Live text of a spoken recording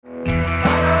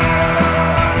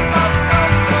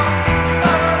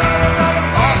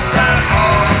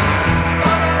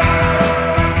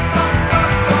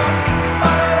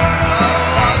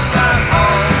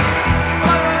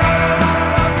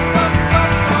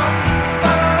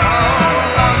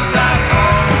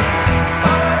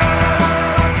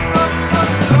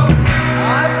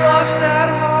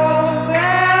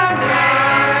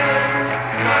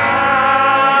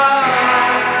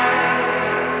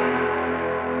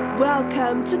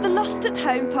Welcome to the Lost at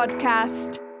Home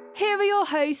podcast. Here are your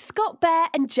hosts, Scott Bear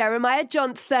and Jeremiah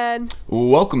Johnson.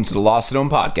 Welcome to the Lost at Home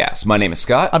podcast. My name is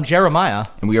Scott. I'm Jeremiah.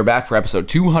 And we are back for episode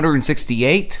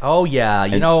 268. Oh, yeah.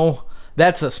 You know,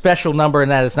 that's a special number, and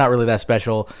that is not really that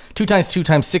special. 2 times 2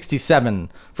 times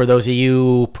 67 for those of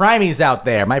you primies out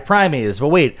there. My primies. But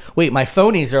wait, my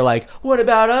phonies are like, what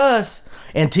about us?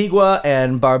 Antigua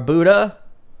and Barbuda,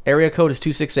 area code is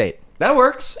 268. That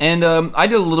works. And I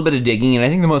did a little bit of digging, and I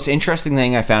think the most interesting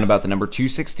thing I found about the number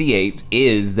 268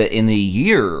 is that in the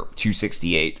year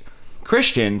 268,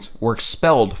 Christians were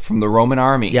expelled from the Roman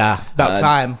army. Yeah, about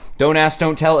time. Don't ask,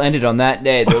 don't tell ended on that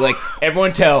day. They're like,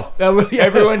 everyone tell.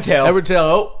 Everyone tell. Everyone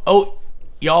tell. Oh,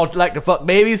 y'all like to fuck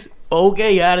babies?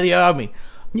 Okay, you're out of the army.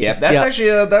 Yeah, that's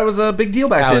actually, that was a big deal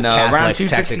back then. Around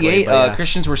 268,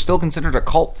 Christians were still considered a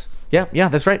cult. Yeah,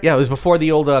 that's right. Yeah, it was before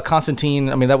the old Constantine.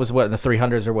 I mean, that was what, in the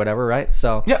 300s or whatever, right?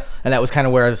 So yeah, and that was kind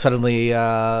of where suddenly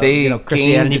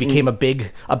Christianity became a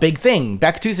big thing.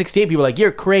 Back in 268, people were like,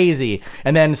 "You're crazy,"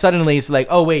 and then suddenly it's like,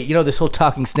 "Oh wait, this whole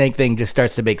talking snake thing just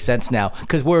starts to make sense now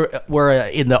because we're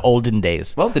in the olden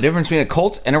days." Well, the difference between a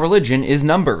cult and a religion is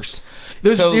numbers.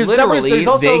 There's literally,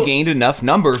 also, they gained enough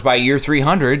numbers by year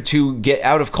 300 to get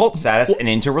out of cult status and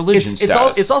into religion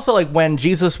status. It's also like when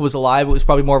Jesus was alive, it was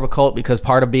probably more of a cult because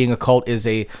part of being a cult is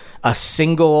a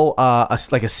single, a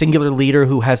singular leader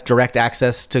who has direct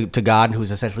access to God and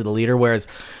who's essentially the leader. Whereas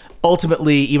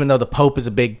ultimately, even though the Pope is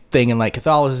a big thing in like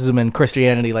Catholicism and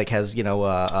Christianity, like has priests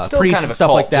kind of and stuff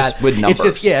cult, like that, just with numbers.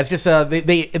 it's just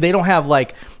they don't have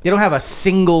a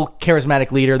single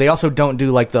charismatic leader. They also don't do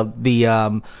like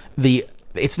the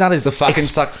it's not as the fucking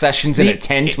successions in a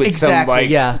tent with some peyote.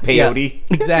 Yeah,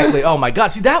 exactly. Oh my god!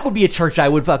 See, that would be a church I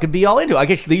would fucking be all into. I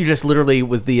guess you just literally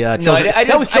with the children.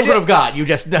 That was Children of God. You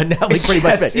just pretty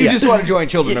much. Yes, you just want to join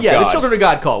Children of God. Yeah, the Children of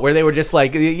God cult where they were just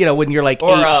like when you're like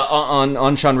or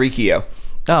on Shanrikyo.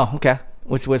 Oh, okay.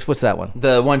 What's that one?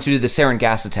 The ones who did the sarin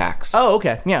gas attacks. Oh,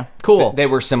 okay. Yeah, cool. They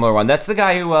were a similar one. That's the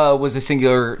guy who was a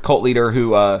singular cult leader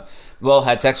who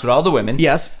had sex with all the women.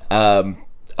 Yes.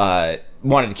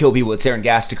 Wanted to kill people with sarin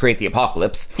gas to create the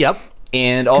apocalypse. Yep.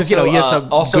 And also, he has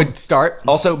a good start.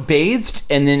 Also bathed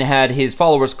and then had his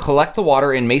followers collect the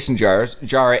water in mason jars,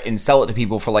 jar it, and sell it to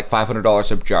people for like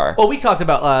 $500 a jar. Well, we talked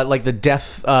about like the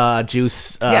death juice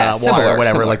similar, water or whatever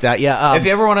similar. like that. Yeah. If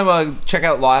you ever want to check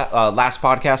out last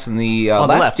podcast in the on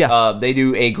left, the left, they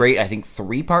do a great, I think,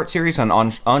 3-part series on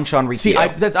Shanrikyo. See,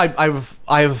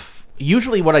 I've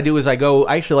usually what I do is I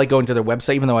actually like going to their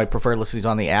website, even though I prefer listening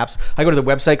on the apps. I go to the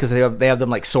website because they have them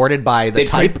like sorted by the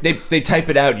type. They type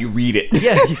it out, you read it.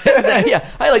 Yeah.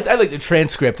 I like the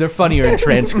transcript. They're funnier in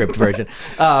transcript version.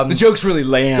 The joke's really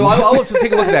lame. So I'll have to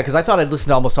take a look at that because I thought I'd listened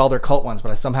to almost all their cult ones,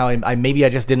 but I maybe I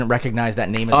just didn't recognize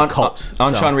that name as a cult.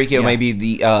 Shanrikyo may be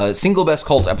the single best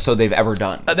cult episode they've ever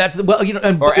done.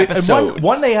 Or episodes.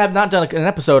 One they have not done an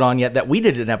episode on yet that we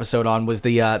did an episode on was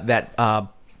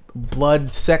the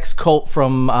blood sex cult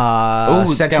from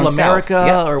Central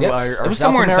America or it was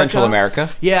somewhere in Central America.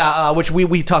 Yeah, which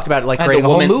we talked about like creating a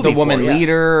whole movie. The woman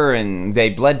leader, and they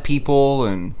bled people,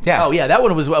 and yeah. Oh yeah, that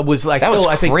one was like that still,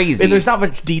 was crazy. I think, and there's not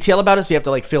much detail about it, so you have to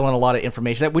like fill in a lot of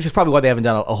information, which is probably why they haven't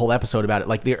done a whole episode about it.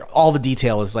 Like all the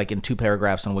detail is like in 2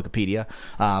 paragraphs on Wikipedia,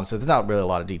 so there's not really a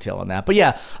lot of detail on that. But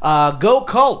yeah, go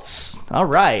cults. All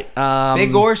right,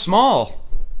 big or small,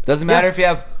 doesn't matter if you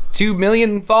have 2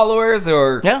 million followers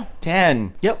or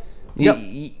 10. Yep.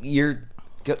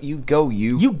 You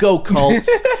go cults.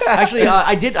 Actually,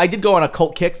 I did go on a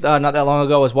cult kick not that long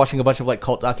ago. I was watching a bunch of like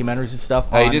cult documentaries and stuff.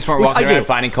 You just weren't walking around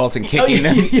finding cults and kicking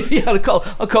them. Yeah, a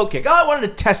cult kick. I wanted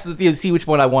to test see which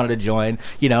one I wanted to join.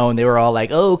 And they were all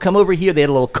like, "Oh, come over here." They had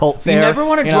a little cult fair. You never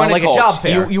want to join like a cult. A job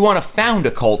fair. You want to found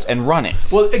a cult and run it.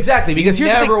 Well, exactly, because you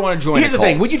never want to join. Here's the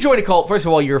thing: when you join a cult, first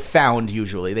of all, you're found.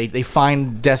 Usually, they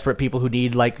find desperate people who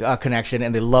need like a connection,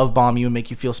 and they love bomb you and make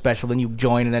you feel special. Then you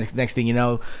join, and then next thing you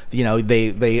know,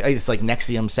 they it's like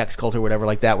NXIVM sex cult or whatever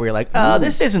like that, where you're like,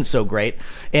 this isn't so great.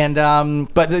 And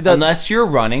but unless you're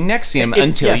running NXIVM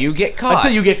until you get caught.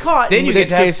 Then you get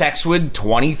to have sex with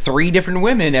 23 different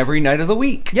women every night of the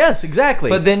week. Yes, exactly.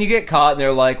 But then you get caught, and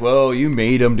they're like, "Well, you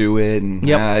made him do it." And,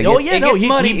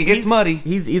 it gets muddy.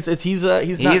 He's a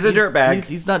dirtbag.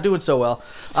 He's not doing so well.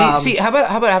 See, how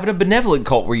about having a benevolent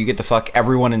cult where you get to fuck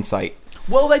everyone in sight?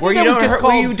 Well, I think that was just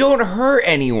called... Where you don't hurt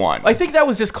anyone. I think that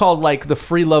was just called, like, the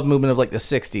free love movement of, like, the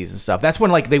 60s and stuff. That's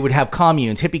when, like, they would have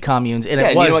communes, hippie communes, and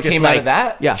it was you know what came out of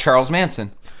that? Yeah. Charles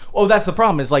Manson. Oh, that's the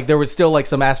problem. Is like there was still like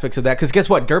some aspects of that because guess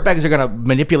what? Dirtbags are going to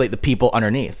manipulate the people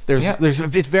underneath. They're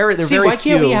very why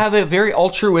can't we have a very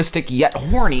altruistic yet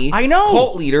horny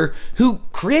cult leader who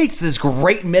creates this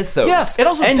great mythos? Yeah, it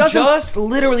also just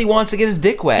literally wants to get his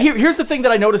dick wet. Here's the thing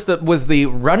that I noticed that was the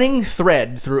running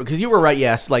thread through because you were right.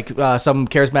 Yes, like some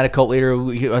charismatic cult leader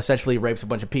who essentially rapes a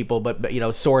bunch of people, but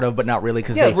sort of, but not really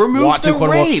because they remove want the to.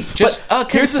 Rape, just a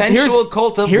consensual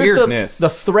cult of weirdness. The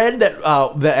thread that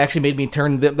actually made me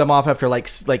turn them off after like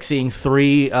seeing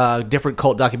 3 different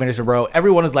cult documentaries in a row.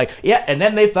 Everyone was like, yeah, and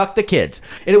then they fucked the kids,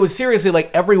 and it was seriously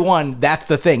like everyone. That's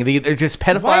the thing. They're just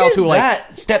pedophiles who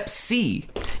that step C.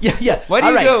 Yeah. Why do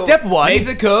you go? Step 1. Make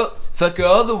the cult. Fuck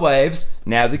all the wives,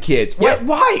 now the kids. Yeah.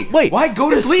 Why? Wait. Why go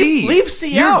to C? Leave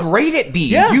C You're out. You're great at B.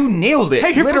 Yeah. You nailed it.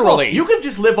 Hey, literally. You can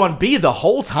just live on B the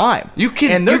whole time. You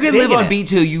can live on B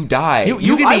till you die.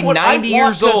 You can be 90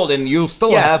 years old and you'll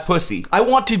still have pussy. I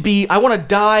want to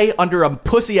die under a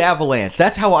pussy avalanche.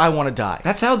 That's how I want to die.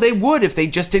 That's how they would if they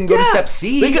just didn't go to step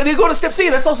C. They go to step C.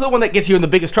 That's also the one that gets you in the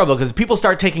biggest trouble because people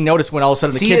start taking notice when all of a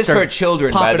sudden the kids start C is for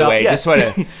children, by the way. Just want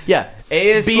to... Yeah. B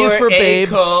is for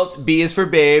babes. Cult, B is for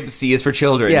babes, C is for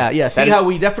children. Yeah. See how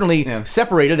we definitely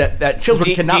separated that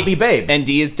children cannot be babes. And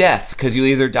D is death, because you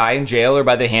either die in jail or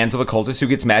by the hands of a cultist who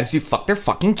gets mad because you fuck their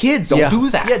fucking kids. Don't do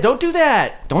that. Yeah, don't do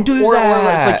that. Don't do that. Or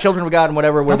it's like Children of God and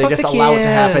whatever, where they just allow it to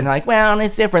happen. Like, well,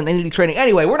 it's different. They need training.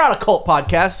 Anyway, we're not a cult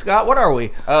podcast, Scott. What are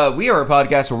we? We are a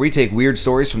podcast where we take weird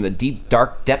stories from the deep,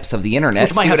 dark depths of the internet.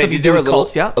 Which might have something to do with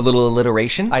cults, yeah. A little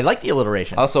alliteration. I like the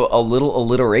alliteration. Also, a little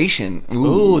alliteration.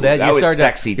 Ooh, that was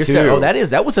sexy, too.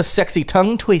 That was a sexy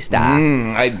tongue twister.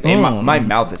 My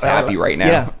mouth is happy right now.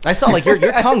 Yeah, I saw like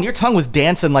your tongue was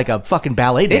dancing like a fucking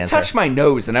ballet dancer. It touched my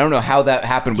nose, and I don't know how that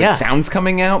happened with sounds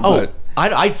coming out. But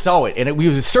I saw it, and it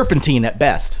was serpentine at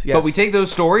best. Yes. But we take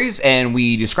those stories and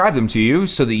we describe them to you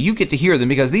so that you get to hear them,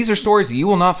 because these are stories that you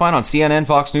will not find on CNN,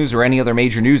 Fox News, or any other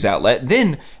major news outlet.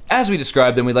 Then, as we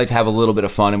describe them, we like to have a little bit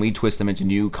of fun, and we twist them into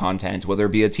new content, whether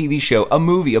it be a TV show, a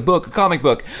movie, a book, a comic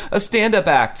book, a stand-up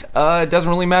act. It doesn't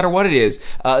really matter what it is.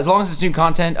 As long as it's new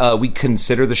content, we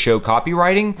consider the show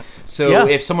copywriting. So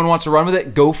if someone wants to run with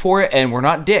it, go for it, and we're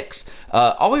not dicks.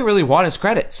 All we really want is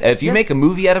credits. If you make a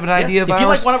movie out of an idea of ours,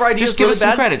 like one of our ideas, just give us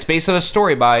some credits based on a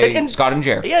story by Scott and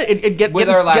Jer. Yeah, with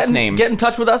our last names. Get in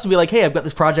touch with us and be like, hey, I've got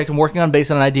this project I'm working on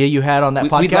based on an idea you had on that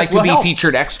podcast. We'd like to be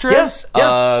featured extras.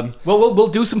 Yeah. We'll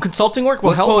do some consulting work.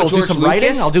 We'll help. We'll do some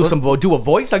writing. We'll do a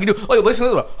voice. I can do. Listen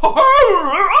to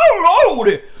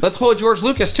Let's pull a George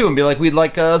Lucas too and be like, we'd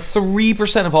like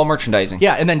 3% of all merchandising.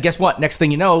 Yeah, and then guess what? Next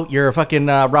thing you know, you're fucking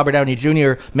Robert Downey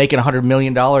Jr. making $100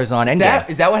 million on Endgame.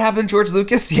 Is that what happened to George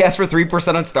Lucas? He asked for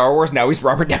 3% on Star Wars. Now he's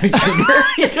Robert Downey Jr.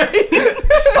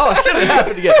 Oh, it shouldn't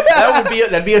happen again.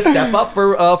 That'd be a step up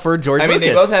for George Lucas. I mean,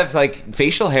 they both have like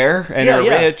facial hair and are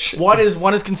rich. One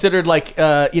is considered like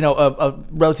a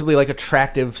relatively like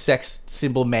attractive sex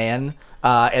symbol man,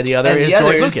 and the other is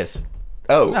George Lucas.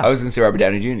 Oh, I was going to say Robert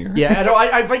Downey Jr. Yeah,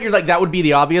 I figured like that would be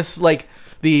the obvious, like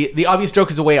the obvious joke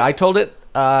is the way I told it.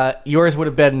 Yours would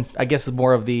have been, I guess,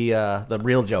 more of the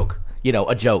real joke,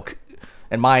 a joke,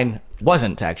 and mine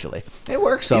wasn't actually. It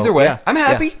works either way. I'm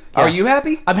happy. Yeah. Are you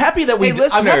happy? I'm happy that we.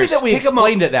 I'm happy that we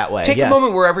explained it that way. Take a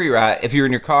moment wherever you're at. If you're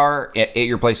in your car, at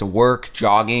your place of work,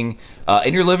 jogging,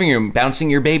 in your living room, bouncing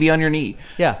your baby on your knee.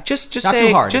 Yeah, just not say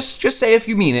too hard. Just say if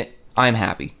you mean it. I'm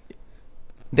happy.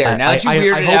 There. Now that you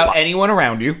weirded out anyone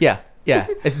around you. Yeah. Yeah.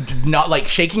 It's not like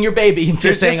shaking your baby and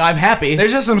just saying I'm happy.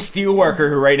 There's just some steel worker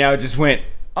who right now just went,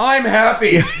 I'm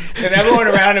happy. And everyone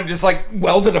around him just like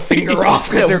welded a finger off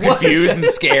because they're confused and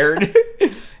scared.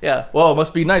 Yeah, well, it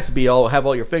must be nice to have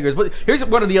all your fingers. But here's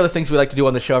one of the other things we like to do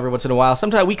on the show every once in a while.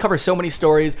 Sometimes we cover so many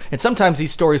stories, and sometimes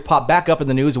these stories pop back up in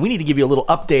the news, and we need to give you a little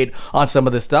update on some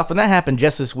of this stuff. And that happened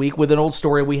just this week with an old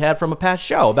story we had from a past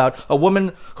show about a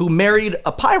woman who married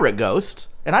a pirate ghost.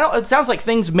 And it sounds like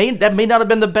that may not have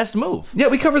been the best move. Yeah,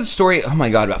 we covered the story, oh my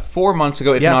God, about 4 months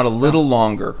ago, if not a little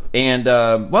longer. And,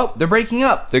 they're breaking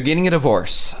up. They're getting a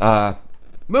divorce.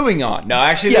 Moving on. No,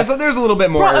 actually, there's a little bit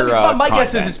more my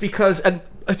guess is it's because... And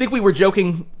I think we were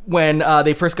joking when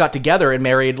they first got together and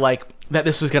married, like, that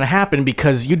this was going to happen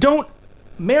because you don't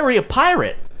marry a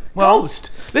pirate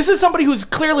ghost. This is somebody who's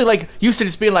clearly, like, used to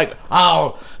just being like,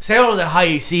 I'll sail the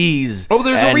high seas. Oh,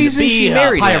 there's a reason she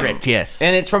married a pirate, him. Yes.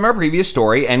 And it's from our previous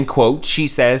story, and quote, she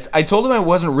says, I told him I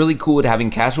wasn't really cool with having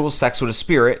casual sex with a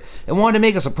spirit and wanted to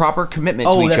make us a proper commitment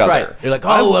to each other. Right. You're like,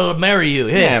 I'll marry you.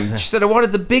 Yes. Yeah, she said, I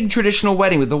wanted the big traditional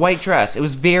wedding with the white dress. It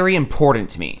was very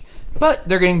important to me. But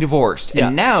they're getting divorced. Yeah.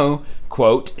 And now,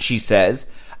 quote, she says,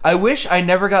 I wish I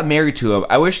never got married to him.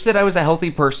 I wish that I was a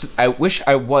healthy person. I wish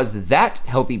I was that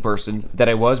healthy person that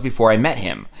I was before I met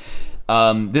him.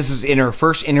 This is in her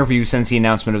first interview since the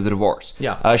announcement of the divorce.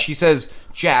 Yeah. She says,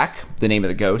 Jack, the name of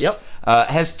the ghost, Yep.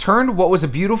 has turned what was a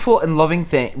beautiful and loving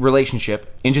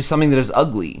relationship into something that is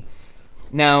ugly.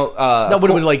 Now, That would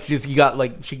have been like just you got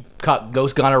like she caught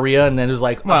ghost gonorrhea and then it was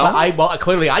like well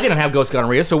clearly I didn't have ghost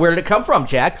gonorrhea, so where did it come from,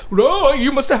 Jack? No,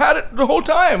 you must have had it the whole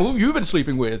time. Who you've been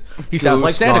sleeping with? He sounds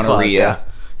like Ghost Santa Claus. gonorrhea.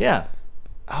 Yeah.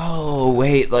 Oh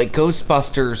wait, like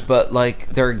Ghostbusters, but like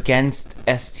they're against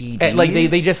STDs. And, like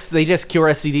they just cure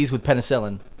STDs with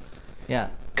penicillin. Yeah.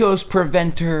 Ghost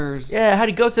preventers. Yeah. How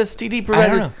do Ghost STD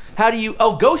prevent? I don't know. How do you?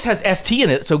 Oh, Ghost has ST in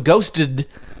it, so ghosted.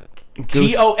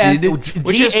 Ghosted,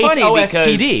 which is funny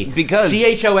because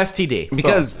GHOSTD.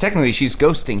 because technically she's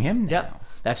ghosting him now. Yep.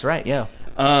 That's right. Yeah.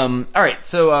 All right.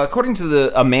 So according to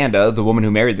the Amanda, the woman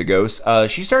who married the ghost,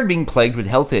 she started being plagued with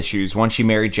health issues once she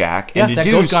married Jack. Yeah. And That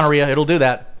ghost gonorrhea, it'll do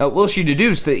that. She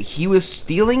deduced that he was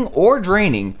stealing or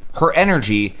draining her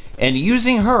energy and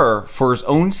using her for his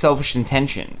own selfish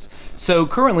intentions. So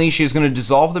currently, she is going to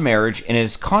dissolve the marriage and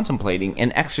is contemplating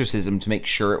an exorcism to make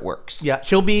sure it works. Yeah,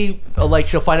 she'll be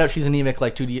she'll find out she's anemic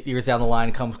like 2 years down the line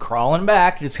and comes crawling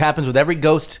back. This happens with every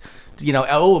ghost.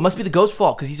 Oh, it must be the ghost's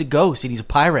fault because he's a ghost and he's a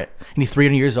pirate and he's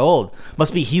 300 years old.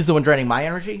 Must be he's the one draining my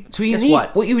energy. So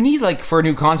what you need like for a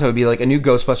new conto would be like a new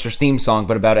Ghostbusters theme song,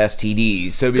 but about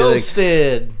STDs. So it'd be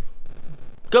Ghosted.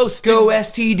 Ghost. Go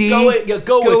STD.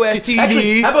 Go STD.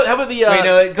 Actually, how about the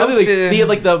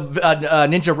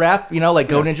ninja rap? Go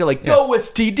ninja, go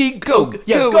STD, go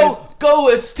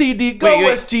STD, go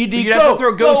STD, you'd have to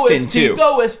throw Ghost in, too.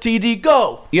 Go STD,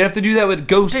 go. You'd have to do that with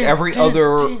Ghost every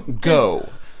other go.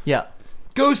 Yeah.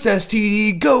 Ghost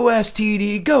STD, go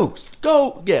STD, Ghost.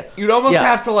 Go, yeah. You'd almost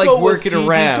have to go work it STD,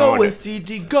 around. Go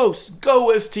STD, Ghost. Go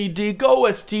STD, go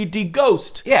STD,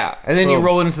 Ghost. Yeah, and then you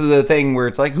roll into the thing where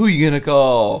it's like, who are you gonna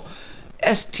call?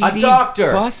 STD A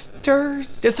doctor.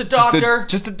 Busters? Just a doctor.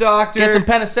 Just a doctor. Get some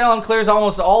penicillin, clears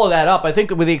almost all of that up. I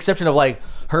think with the exception of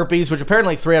herpes, which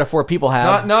apparently 3 out of 4 people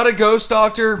have. Not a ghost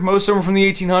doctor. Most of them are from the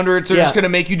 1800s. They're just going to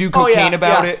make you do cocaine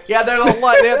about it. Yeah, they're they're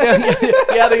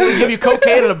going to give you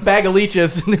cocaine and a bag of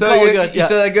leeches. And so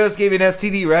that ghost gave you an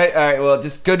STD, right? All right, well,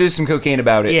 just go do some cocaine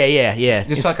about it. Yeah.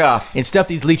 Just fuck off. And stuff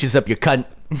these leeches up your cunt.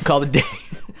 Call it a day.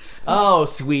 Oh,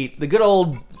 sweet. The good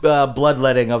old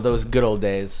bloodletting of those good old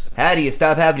days. How do you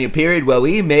stop having your period? Well,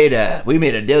 we made a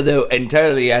dildo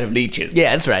entirely out of leeches.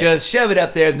 Yeah, that's right. Just shove it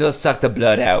up there and they'll suck the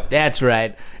blood out. That's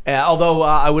right. Although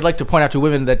I would like to point out to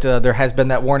women that there has been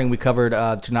that warning we covered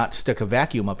to not stick a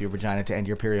vacuum up your vagina to end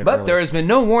your period But early. there has been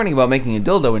no warning about making a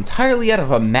dildo entirely out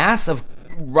of a mass of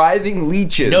writhing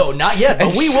leeches. No, not yet.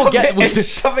 But we will get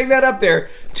shoving that up there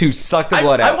to suck the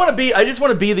blood out. I just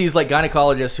want to be these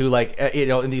gynecologists who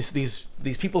and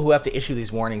these people who have to issue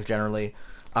these warnings generally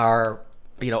are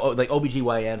like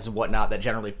OBGYNs and whatnot that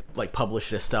generally publish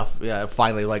this stuff.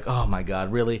 Finally, oh my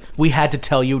God, really? We had to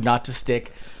tell you not to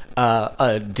stick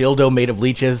a dildo made of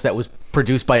leeches that was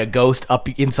produced by a ghost up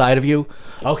inside of you.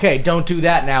 Okay, don't do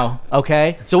that now.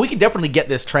 Okay, so we can definitely get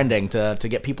this trending to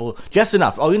get people just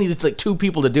enough. All we need is 2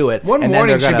 people to do it. One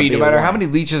warning should be no matter how many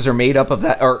leeches are made up of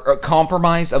that or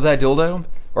compromised of that dildo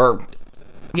or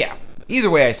either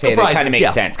way I say it kind of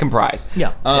makes sense. Comprise.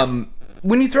 Yeah.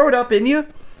 When you throw it up in you,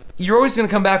 you're always going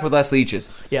to come back with less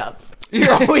leeches. Yeah.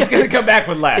 You're always going to come back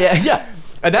with less. Yeah.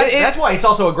 And that's why it's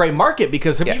also a great market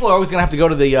because people are always going to have to go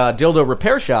to the dildo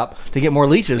repair shop to get more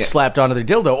leeches slapped onto their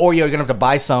dildo, or you're going to have to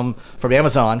buy some from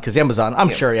Amazon because Amazon, I'm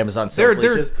sure Amazon sells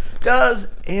leeches.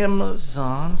 Does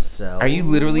Amazon sell? Are you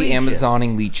literally leeches?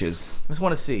 Amazoning leeches? I just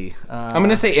want to see. I'm going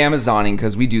to say Amazoning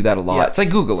because we do that a lot. Yeah. It's like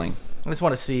Googling. I just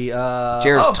want to see.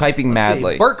 Jared's typing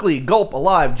madly. Berkeley Gulp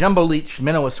Alive Jumbo Leech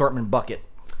Minnow Assortment Bucket.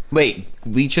 Wait,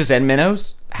 leeches and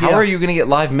minnows? How are you going to get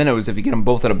live minnows if you get them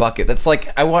both in a bucket? That's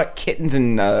like, I want kittens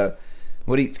and,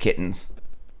 what eats kittens?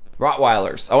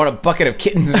 Rottweilers. I want a bucket of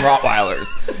kittens and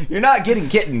Rottweilers. You're not getting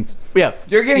kittens. Yeah.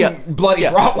 You're getting bloody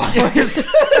Rottweilers.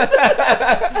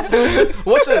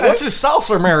 What's the sauce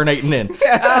are marinating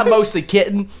in? Mostly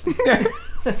kitten.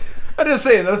 I'm just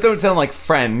saying, those don't sound like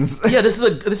friends. Yeah, this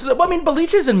is a, I mean, but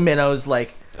leeches and minnows, I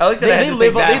like that they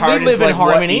live in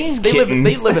harmony. They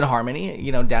live in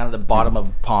harmony, down at the bottom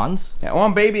of ponds. I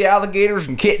want baby alligators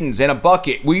and kittens in a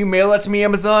bucket. Will you mail that to me,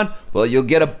 Amazon? Well, you'll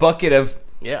get a bucket of,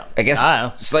 I guess,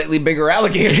 slightly bigger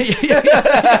alligators.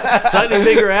 Slightly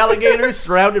bigger alligators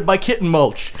surrounded by kitten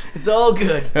mulch. It's all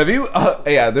good. Have you?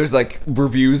 There's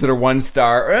reviews that are 1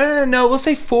 star. No, we'll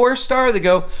say 4 star. They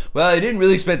go, well, I didn't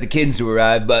really expect the kittens to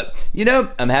arrive, but,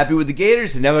 I'm happy with the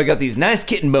gators, and now I got these nice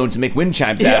kitten bones to make wind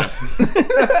chimes out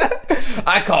of.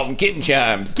 I call them kitten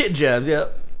chimes. Kitten chimes, yeah.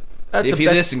 If you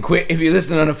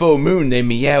listen on a full moon, they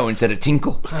meow instead of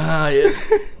tinkle. Yeah.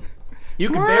 You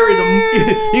can bury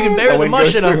them. You can bury the wind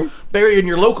mush goes bury it in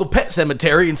your local pet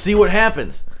cemetery and see what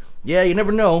happens. Yeah, you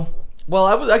never know. Well,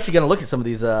 I was actually going to look at some of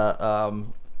these.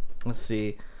 Let's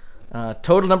see.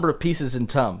 Total number of pieces in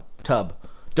tub.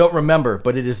 Don't remember,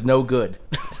 but it is no good.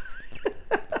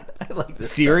 I like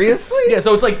this. Seriously? Yeah,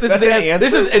 so it's like this That's is an the, answer?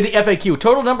 this is the FAQ.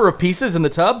 Total number of pieces in the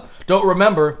tub. Don't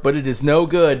remember, but it is no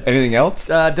good. Anything else?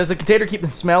 Does the container keep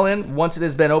the smell in once it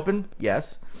has been opened?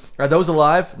 Yes. Are those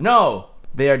alive? No.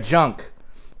 They are junk.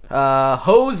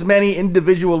 Hose many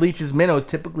individual leeches minnows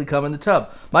typically come in the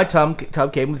tub. My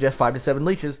tub came with just 5 to 7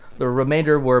 leeches. The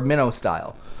remainder were minnow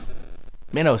style.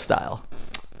 Minnow style.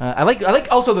 I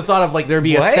like also the thought of like there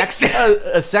be What?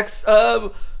 a sex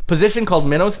position called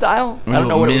minnow style. I don't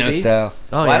know what it would be. Style.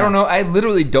 Oh, Well, yeah. I don't know. I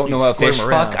literally don't know about squirm fish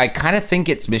around. fuck. I kind of think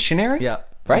it's missionary. Yeah.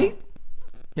 Right?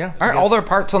 Yeah. Aren't yeah. all their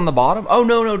parts on the bottom? Oh,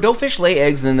 no. Don't fish lay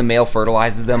eggs and then the male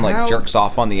fertilizes them, like How jerks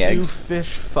off on the Do eggs? fish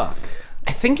fuck?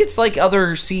 I think it's like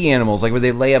other sea animals, like where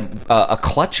they lay a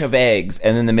clutch of eggs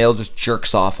and then the male just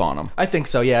jerks off on them. I think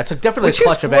so. Yeah, it's definitely Which a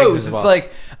clutch is of gross. eggs as well. It's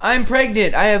like, I'm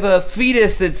pregnant. I have a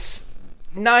fetus that's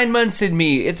 9 months in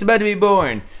me. It's about to be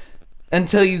born.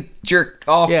 Until you jerk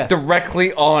off Yeah.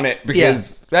 directly on it.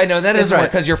 Because, I know, that That's doesn't work right.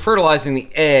 because you're fertilizing the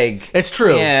egg. It's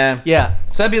true. Yeah. Yeah.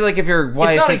 So that'd be like if your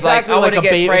wife not is exactly like, I like want to a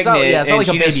get baby- it's not- pregnant. yeah, it's not and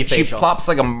like a baby she facial. plops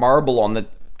like a marble on the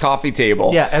coffee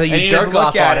table. Yeah, and then you just jerk look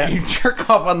off at on it. You jerk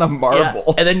off on the Yeah.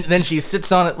 marble. And then she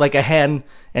sits on it like a hen,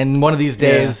 and one of these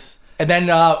days, and then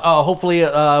hopefully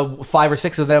 5 or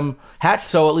 6 of them hatch,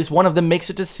 so at least one of them makes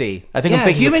it to sea. I think I'm Yeah,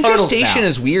 thinking human of turtles gestation now.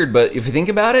 is weird, but if you think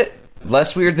about it,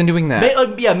 less weird than doing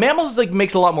that. Yeah, mammals like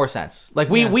makes a lot more sense. Like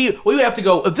we have to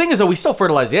go. The thing is, though, we still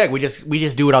fertilize the egg. We just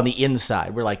do it on the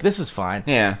inside. We're like, this is fine.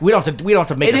 Yeah. we don't have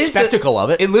to make a spectacle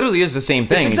of it. It literally is the same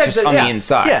thing. It's exactly- just on yeah, the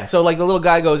inside. Yeah, so like the little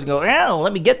guy goes and goes, "Oh,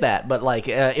 let me get that." But like,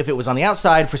 if it was on the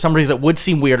outside, for some reason, it would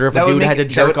seem weirder if That a would dude make had to it-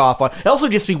 that jerk would- off on. It'd also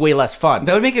just be way less fun.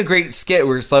 That would make a great skit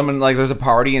where someone, like, there's a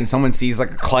party and someone sees, like,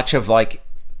 a clutch of, like,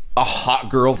 a hot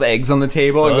girl's eggs on the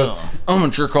table and goes, I'm gonna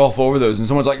jerk off over those. And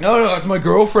someone's like, no, it's my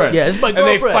girlfriend. Yeah, it's my And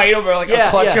they girlfriend. fight over, like, Yeah, a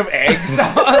clutch yeah. of eggs.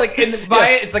 Like, and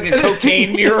by it, it's like a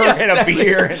cocaine mirror Yeah, and a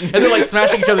beer. and they're like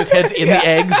smashing each other's heads in the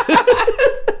eggs.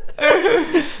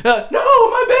 No,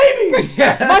 my babies,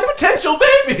 my potential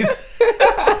babies.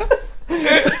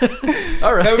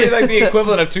 All right, That would be like the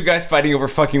equivalent of 2 guys fighting over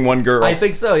fucking 1 girl. I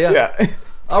think so. Yeah. Yeah.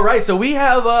 All right, so we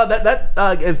have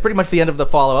that is pretty much the end of the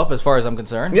follow-up as far as I'm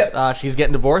concerned. Yep. She's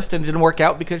getting divorced and it didn't work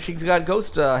out because she's got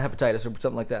ghost hepatitis or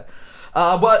something like that.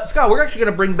 But Scott, we're actually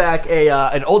going to bring back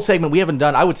an old segment we haven't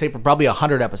done, I would say, for probably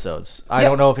 100 episodes. I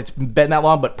don't know if it's been that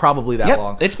long, but probably that Yep,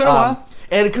 long. it's been a while.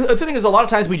 And the thing is, a lot of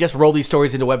times we just roll these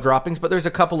stories into web droppings, but there's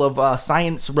a couple of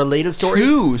science-related stories.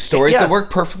 2 stories Yes. that work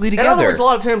perfectly In together. other words, a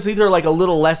lot of times these are like a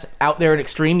little less out there and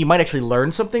extreme. You might actually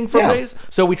learn something from Yeah. these.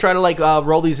 So we try to like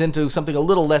roll these into something a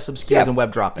little less obscure than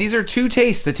web dropping. These are 2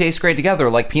 tastes that taste great together,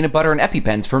 like peanut butter and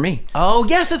EpiPens for me. Oh,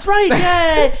 yes, that's right.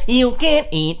 Yeah. You can't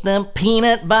eat the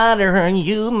peanut butter.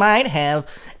 You might have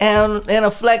an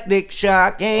anaphylactic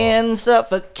shock and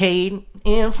suffocate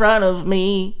in front of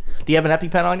me. Do you have an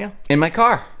EpiPen on you? In my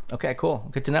car. Okay, cool.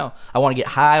 Good to know. I want to get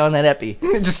high on that Epi.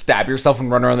 You can just stab yourself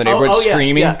and run around the neighborhood yeah,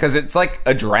 screaming yeah. because it's like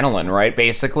adrenaline, right?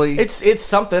 Basically, It's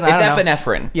something. I It's don't know.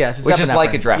 epinephrine. Yes, it's which is epinephrine.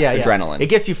 like adrenaline. It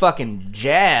gets you fucking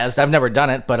jazzed. I've never done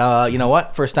it, but you know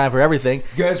what? First time for everything.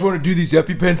 You guys want to do these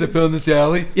EpiPens I found in this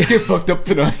alley? Let's get fucked up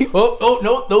tonight. Oh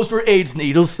no, those were AIDS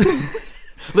needles.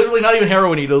 Literally, not even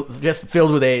heroin needles, just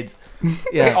filled with AIDS.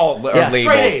 Yeah, They all are straight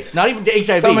labeled. AIDS, not even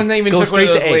HIV. Someone even Go took one straight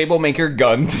of those to AIDS. label maker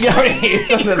guns. Yeah,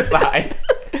 it's on the side.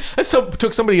 That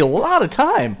took somebody a lot of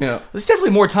time. Yeah. It's definitely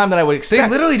more time than I would They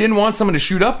expect. literally didn't want someone to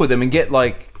shoot up with him and get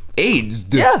like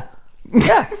AIDS. Yeah.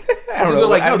 Yeah. I don't know. They're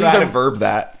like, I don't no, know how these to are- verb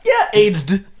that. Yeah,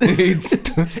 AIDS.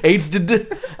 AIDS. AIDS.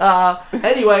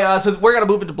 Anyway, so we're going to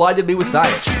move into Blinded Me with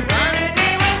Science. Blinded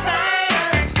me with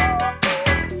science.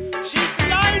 She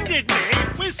blinded me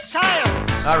with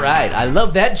science. All right. I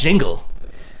love that jingle.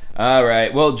 All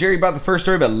right. Well, Jerry brought the first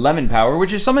story about lemon power,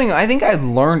 which is something I think I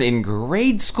learned in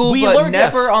grade school, but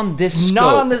never yes. on this scope.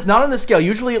 Not on this scale.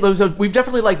 Usually, we've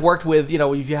definitely like worked with,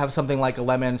 if you have something like a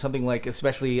lemon, something like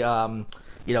especially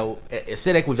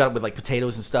acidic. We've done it with like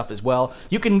potatoes and stuff as well.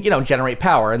 You can generate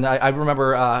power, and I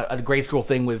remember a grade school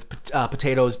thing with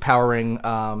potatoes powering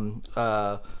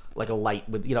like a light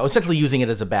with essentially using it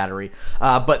as a battery.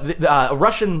 But the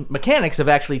Russian mechanics have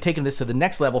actually taken this to the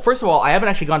next level. First of all, I haven't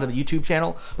actually gone to the YouTube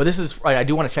channel, but I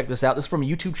do want to check this out. This is from a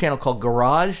YouTube channel called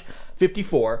Garage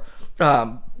 54,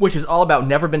 which is all about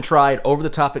never been tried over the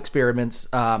top experiments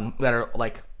that are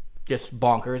like just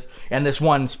bonkers. And this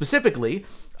one specifically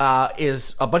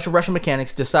is a bunch of Russian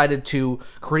mechanics decided to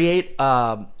create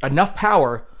enough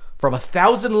power from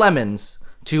 1,000 lemons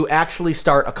to actually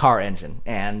start a car engine,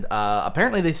 and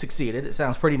apparently they succeeded. It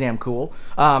sounds pretty damn cool.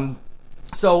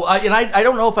 So, and I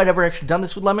don't know if I'd ever actually done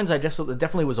this with lemons. I just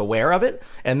definitely was aware of it.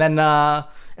 And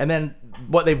then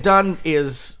what they've done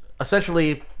is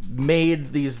essentially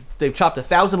they've chopped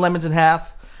 1,000 lemons in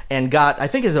half and got, I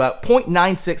think it's about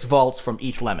 0.96 volts from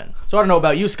each lemon. So I don't know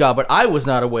about you, Scott, but I was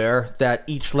not aware that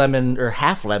each lemon, or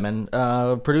half lemon,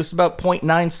 produced about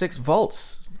 0.96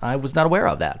 volts. I was not aware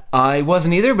of that. I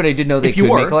wasn't either, but I did know they could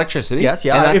make electricity. Yes,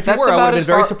 yeah. And If you were, I would have been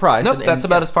very surprised. Nope, that's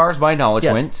about as far as my knowledge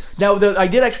went. Now, I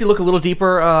did actually look a little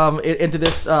deeper into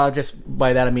this. Just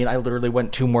by that, I mean I literally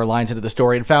went 2 more lines into the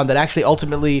story and found that actually,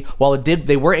 ultimately, while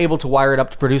they were able to wire it up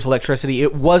to produce electricity,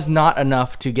 it was not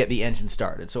enough to get the engine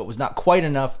started. So it was not quite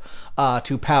enough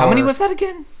to power. How many was that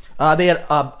again? They had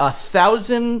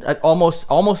 1,000, at almost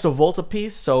a volt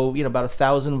apiece, so about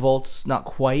 1,000 volts, not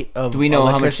quite. Of Do we know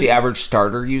how much the electricity. average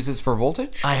starter uses for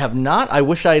voltage? I have not. I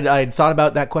wish I'd thought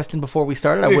about that question before we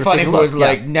started. It'd be funny if it was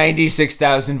like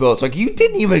 96,000 volts. Like, you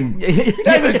didn't even, not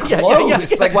even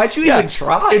close. Like, why'd you even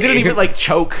try? It didn't even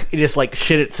choke. It just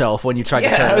shit itself when you tried to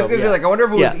turn it I was over. gonna say, I wonder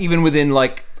if it was even within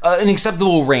an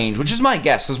acceptable range, which is my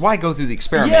guess. Because why go through the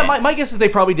experiment? Yeah, my guess is they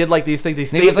probably did these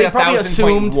things. Maybe it was they like probably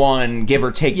 1,000.1, give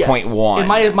or take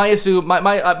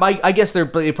 0.1. I guess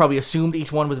they probably assumed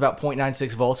each one was about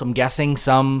 0.96 volts. I'm guessing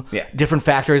some different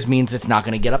factors means it's not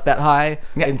going to get up that high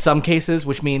in some cases,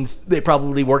 which means they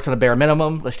probably worked on a bare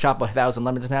minimum. Let's chop 1,000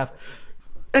 lemons in half.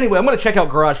 Anyway, I'm going to check out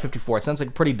Garage 54. It sounds like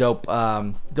a pretty dope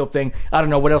thing. I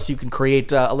don't know what else you can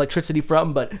create electricity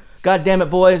from, but god damn it,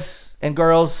 boys and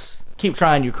girls, keep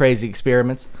trying your crazy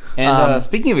experiments. And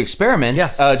speaking of experiments,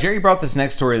 yes. Jerry brought this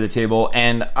next story to the table,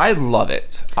 and I love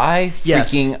it. I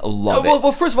freaking love it.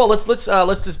 Well, first of all, let's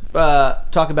just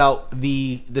talk about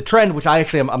the trend, which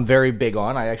I'm very big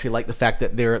on. I actually like the fact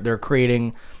that they're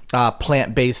creating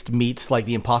plant-based meats like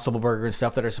the Impossible Burger and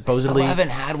stuff that are supposedly. I haven't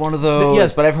had one of those.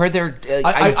 Yes, but I've heard they're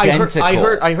identical.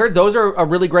 I heard those are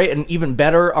really great, and even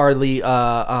better are the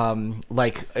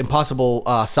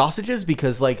Impossible sausages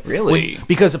because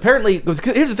because apparently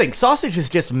here's the thing: sausage is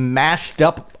just mashed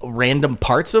up random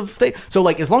parts of things. So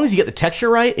as long as you get the texture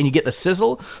right and you get the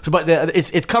sizzle, but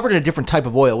it's covered in a different type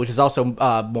of oil, which is also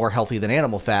more healthy than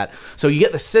animal fat. So you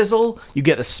get the sizzle, you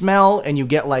get the smell, and you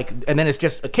get and then it's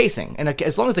just a casing, and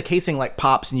as long as the casing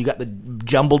pops and you got the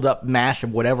jumbled up mash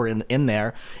of whatever in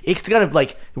there, it's gonna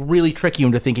really trick you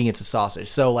into thinking it's a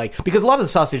sausage. So because a lot of the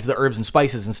sausage, the herbs and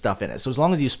spices and stuff in it. So as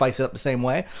long as you spice it up the same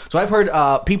way. So I've heard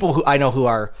people who I know who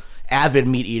are avid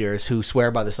meat eaters who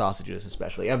swear by the sausages,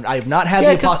 especially. I have not had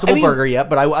the Impossible Burger yet,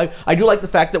 but I do like the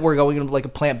fact that we're going into a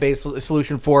plant-based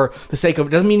solution for the sake of. It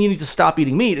doesn't mean you need to stop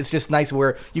eating meat. It's just nice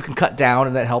where you can cut down,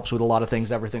 and that helps with a lot of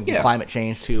things, everything from climate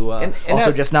change to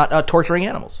also just not torturing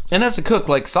animals. And as a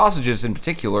cook, sausages in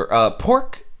particular,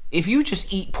 pork. If you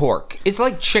just eat pork, it's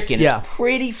like chicken. It's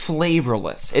pretty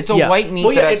flavorless. It's a white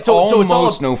meat that has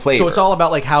almost no flavor. So it's all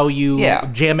about how you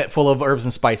jam it full of herbs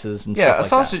and spices and stuff like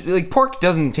sausage, that. Pork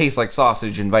doesn't taste like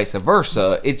sausage and vice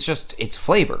versa. It's just, it's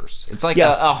flavors. It's like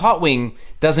a hot wing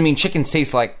doesn't mean chicken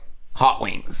tastes like hot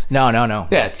wings. No.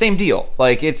 Yeah, same deal.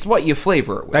 It's what you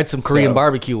flavor it with. I had some Korean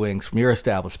barbecue wings from your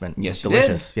establishment. Yes,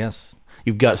 delicious. Yes.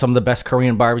 You've got some of the best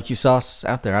Korean barbecue sauce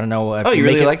out there. I don't know. If you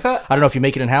really like that? I don't know if you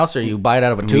make it in house or you buy it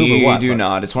out of a tube or what. We do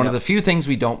not. It's one of the few things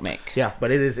we don't make. Yeah, but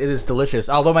it is delicious.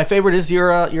 Although my favorite is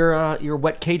your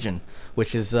wet Cajun,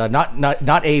 which is not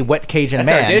a wet Cajun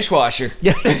That's our dishwasher.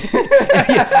 Yeah.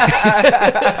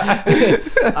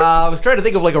 I was trying to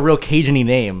think of a real Cajun-y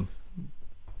name.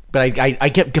 But I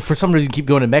get for some reason keep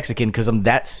going to Mexican because I'm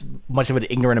that much of an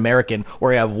ignorant American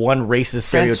where I have one racist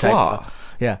stereotype. Francois.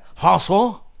 Yeah,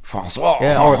 Francois.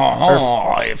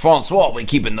 Yeah, Francois, we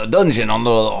keep in the dungeon on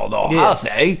the house,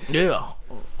 eh? Yeah.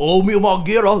 Oh, me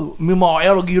and my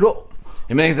alligator.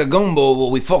 He makes a gumbo where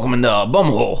we fuck him in the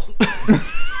bumhole.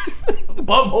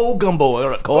 Bumhole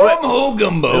gumbo, I call it. Bumhole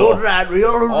gumbo. You're right.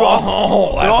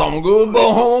 Oh, that's some good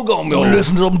bumhole gumbo.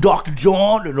 Listen to them, Dr.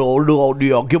 John, and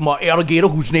I'll get my alligator,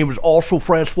 whose name is also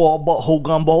Francois Butthole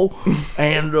Gumbo,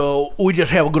 and we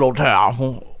just have a good old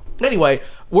time. Anyway,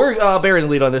 we're bearing the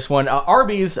lead on this one.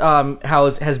 Arby's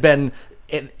has been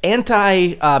an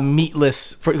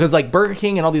anti-meatless, because Burger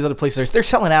King and all these other places, they're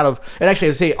selling out of, and actually I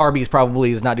would say Arby's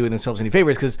probably is not doing themselves any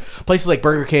favors, because places like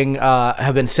Burger King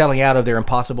have been selling out of their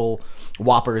Impossible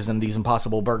Whoppers and these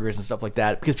Impossible Burgers and stuff like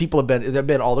that, because people have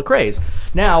been all the craze.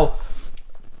 Now,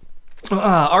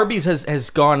 Arby's has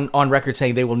gone on record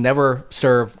saying they will never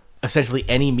serve essentially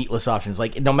any meatless options.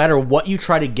 No matter what you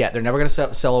try to get, they're never going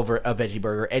to sell over a veggie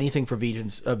burger, anything for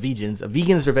vegans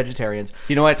or vegetarians. Do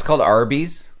you know why it's called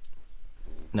Arby's?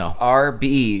 No.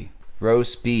 RB,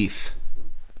 roast beef.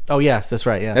 Oh yes, that's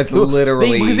right. Yeah, That's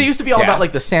literally- because they used to be all yeah. about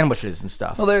like the sandwiches and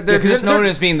stuff. Well, they're Yeah, 'cause just known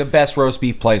as being the best roast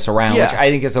beef place around, Yeah. which I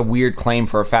think is a weird claim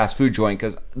for a fast food joint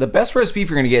because the best roast beef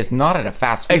you're going to get is not at a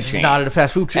fast food It's chain. not at a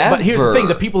fast food chain. But here's the Ever. thing: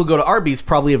 the people who go to Arby's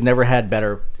probably have never had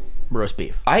better roast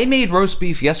beef. I made roast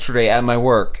beef yesterday at my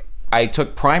work. I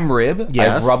took prime rib.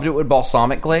 Yes. I rubbed it with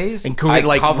balsamic glaze. And cooked I it,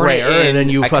 like, covered it rare, in, and then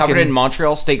you I covered it fucking- in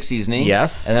Montreal steak seasoning.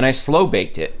 Yes. And then I slow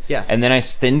baked it. Yes. And then I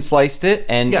thin sliced it,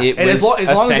 and Yeah, it and was as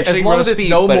long essentially as roast it's beef.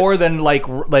 no but more than like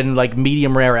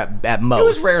medium rare at most. It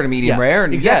was rare to medium rare,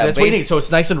 and exactly. yeah, That's what you basi- need. So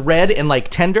it's nice and red and like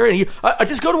tender. And you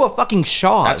just go to a fucking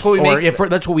Shaw's. That's what we or make-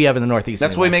 that's what we have in the Northeast.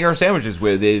 That's what we make our sandwiches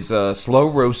with is slow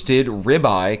roasted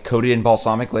ribeye coated in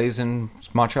balsamic glaze and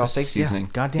Montreal steak seasoning.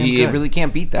 goddamn You good. really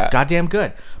can't beat that. Goddamn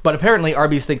good. But apparently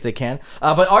Arby's think they can.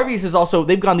 But Arby's is also,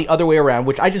 they've gone the other way around,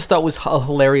 which I just thought was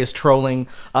hilarious trolling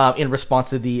in response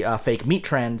to the fake meat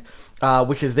trend,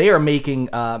 which is they are making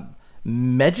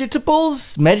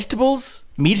vegetables.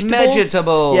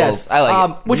 Yes, I like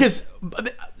it. Which is,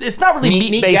 it's not really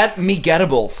meat-based.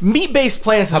 Meat-gettables. Meat-based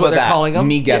plants is How what about they're that? calling them.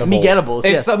 Meat-gettables. Meat-gettables, It's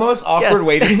yes. the most awkward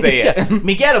way to say it.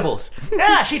 Meat-gettables.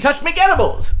 Yeah, she touched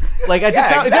meat-gettables. Like, it Yeah,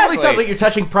 definitely sounds exactly. like you're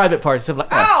touching private parts. Of like,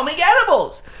 oh,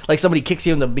 meat-gettables. Like somebody kicks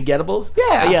you in the meat-gettables. Yeah,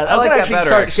 I I'm like gonna that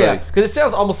better, actually. because it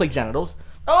sounds almost like genitals.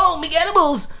 Oh,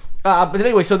 meat-gettables. But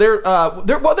anyway, so they're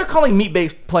what they're calling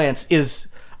meat-based plants is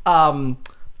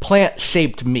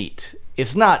plant-shaped meat.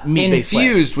 It's not meat-based plants.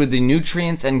 Infused with the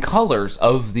nutrients and colors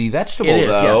of the vegetable, It is,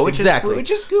 though, yes, which exactly.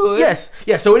 which is good. Yes,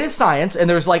 yeah. So it is science, and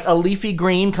there's like a leafy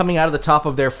green coming out of the top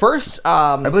of their first.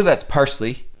 I believe that's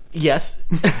parsley. Yes.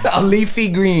 A leafy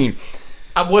green.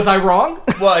 Was I wrong?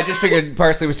 Well, I just figured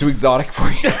parsley was too exotic for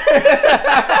you.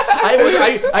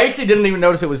 I actually didn't even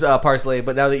notice it was parsley,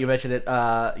 but now that you mention it,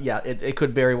 yeah, it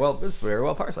could very well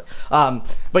parsley.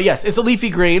 But yes, it's a leafy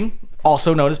green,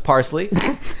 also known as parsley.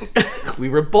 We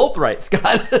were both right,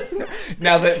 Scott.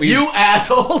 Now that we You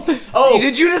asshole! Oh,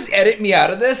 Did you just edit me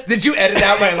out of this? Did you edit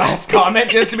out my last comment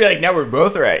just to be like, now we're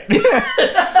both right?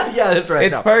 yeah, that's right.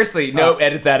 It's no. parsley. Nope,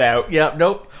 edit that out. Yeah,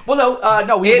 nope. Well,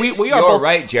 no, we It's- are you're both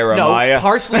right, Jeremiah. No,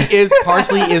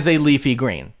 parsley is a leafy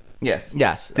green. Yes.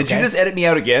 Yes. Did okay. you just edit me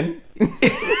out again?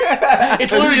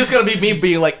 It's literally just gonna be me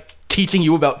being like teaching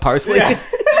you about parsley, and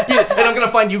I'm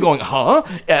gonna find you going, huh?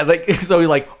 Yeah, like so. You're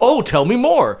like, oh, tell me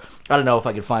more. I don't know if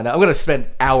I can find that. I'm gonna spend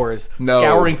hours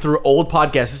scouring through old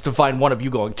podcasts just to find one of you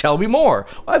going, tell me more.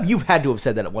 Well, you've had to have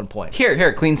said that at one point.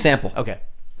 Here, clean sample. Okay,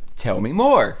 Tell me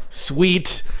more.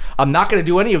 sweet. I'm not gonna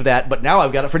do any of that, but now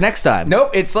I've got it for next time.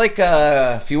 Nope, it's like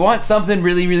if you want something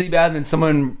really, really bad, and then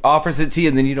someone offers it to you,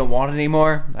 and then you don't want it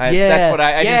anymore. That's what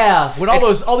I just, when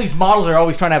all these models are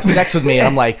always trying to have sex with me, and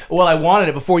I'm like, well, I wanted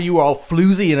it before you were all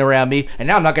floozying around me, and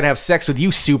now I'm not gonna have sex with you,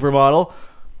 supermodel.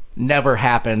 Never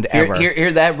happened ever.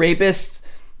 Hear that, rapist?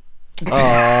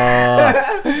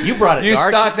 You brought it You dark.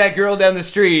 stalk that girl down the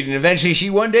street, and eventually she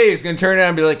one day is going to turn around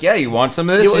and be like, yeah, you want some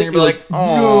of this? And you'll be like,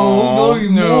 oh,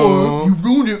 no. You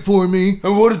ruined it for me. I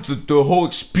wanted the whole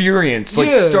experience, like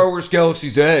Yeah. Star Wars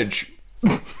Galaxy's Edge.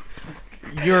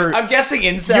 You're. I'm guessing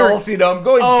incels, I'm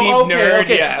going deep nerd.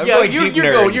 Yeah, I'm going deep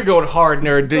nerd. You're going hard,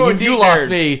 nerd. Going You deep lost nerd.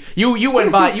 me. You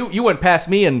went by. You went past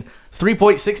me in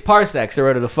 3.6 parsecs, or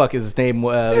whatever the fuck his name.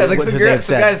 Yeah, it's like what's some, his name some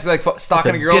said. guy's like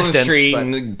stalking It's a a girl in the distance, street but-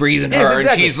 and breathing Yes, her,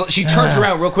 exactly. and she turns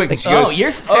around real quick and she oh, goes, you're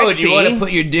 "Oh, do you want sexy." to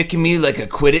put your dick in me like a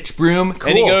Quidditch broom?" And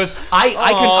he Cool. goes, I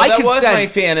that was consent. my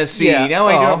fantasy. Yeah. Now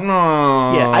I Oh. don't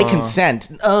know. Yeah, I consent.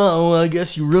 Oh, I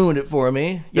guess you ruined it for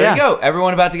me. There yeah. you go.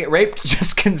 Everyone about to get raped,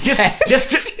 just consent.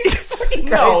 Just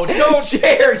no, don't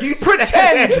Jer, you pretend.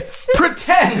 said it.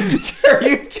 Pretend. Jer,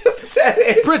 you just said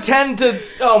it. Pretend to.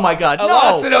 Oh my God! I no.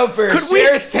 lost it over. Could we?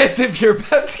 Jer says if you're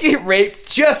about to get raped,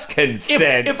 just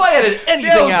consent. If I edited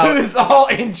anything They'll out, lose all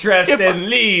interest If- and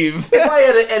leave. if I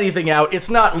edit anything out, it's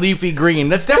not leafy green.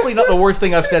 That's definitely not the worst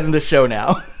thing I've said in this show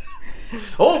now.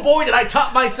 Oh boy, did I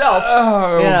top myself?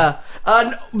 Oh. Yeah.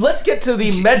 Let's get to the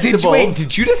vegetables.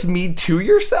 Did you just Me Too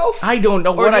yourself? I don't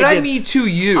know or what did I I did. Me Too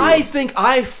you? I think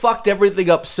I fucked everything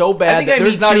up so bad I think that I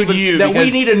there's Me not Too'd even you that we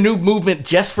because- need a new movement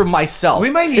just for myself. We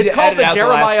might need to called edit out the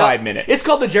last 5 minutes. It's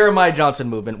called the Jeremiah Johnson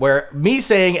movement, where me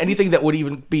saying anything that would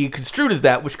even be construed as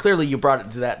that, which clearly you brought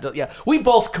it to that. Yeah, we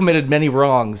both committed many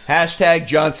wrongs. Hashtag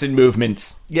Johnson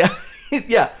movements. Yeah,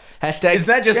 yeah. Hashtag. Isn't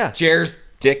that just yeah. Jer's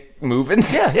dick moving?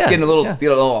 Yeah, yeah, Getting a little, yeah.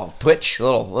 get a little twitch, a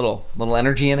little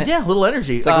energy in it. Yeah, a little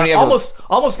energy. It's like when you have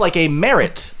almost like a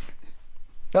merit.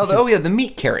 Oh yeah, the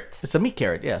meat carrot. It's a meat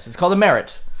carrot. Yes, it's called a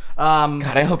merit. God,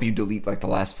 I hope you delete like the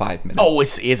last 5 minutes. Oh,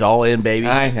 it's all in, baby.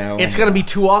 I know, It's I gonna know. be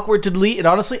too awkward to delete, and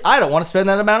honestly, I don't want to spend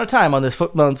that amount of time on this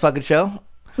fucking show.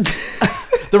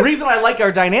 The reason I like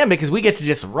our dynamic is we get to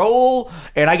just roll,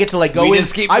 and I get to like go We in.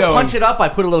 just keep I going. punch it up. I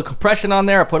put a little compression on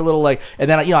there. I put a little like, and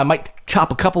then I might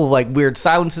chop a couple of like weird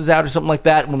silences out or something like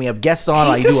that. When we have guests on,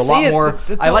 I hate to do a lot say it, more.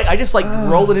 I just like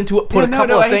roll it into it. Put Yeah, a no, couple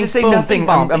no, of I hate to things. say boom, nothing. bing,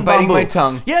 bong, I'm bing, biting bong, my boom.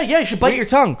 tongue. Yeah, you should bite your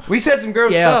tongue. We said some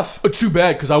gross Yeah. stuff. Too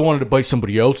bad because I wanted to bite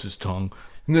somebody else's tongue,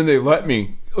 And then they let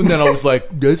me. and then I was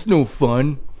like, "That's no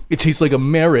fun. It tastes like a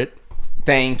merit."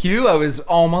 Thank you. I was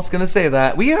almost going to say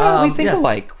that. We think yes.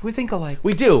 alike. We think alike.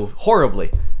 We do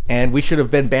horribly, and we should have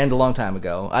been banned a long time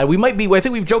ago. We might be. I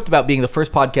think we've joked about being the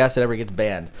first podcast that ever gets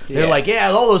banned. They're like,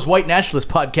 yeah, all those white nationalist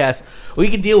podcasts, we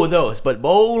can deal with those, but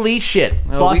holy shit,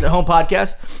 Boston at Home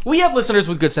podcast. We have listeners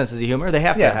with good senses of humor. They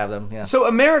have to have them. Yeah. So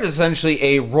a merit is essentially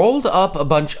a rolled up a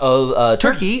bunch of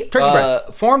turkey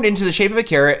breast. formed into the shape of a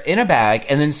carrot in a bag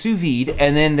and then sous vide,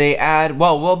 and then they add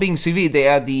while being sous vide they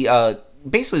add the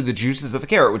basically the juices of the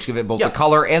carrot, which give it both the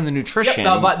color and the nutrition.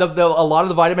 A lot of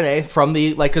the vitamin A from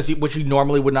the which you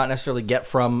normally would not necessarily get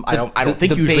from. I don't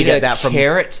think you usually get that from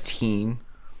carotene.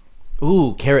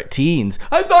 Ooh, carotene.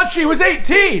 I thought she was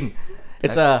 18.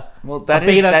 It's that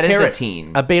is a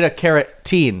teen. A beta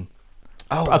carotene.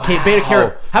 Oh, okay, beta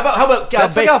carrot. How about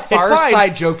that's like a Far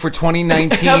Side joke for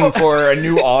 2019 for a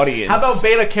new audience. How about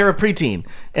beta carotene?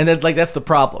 And then that's the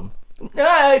problem.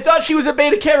 I thought she was a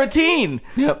beta carotene.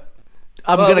 Yep.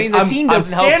 I'm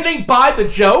standing by the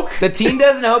joke. The teen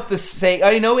doesn't help the say.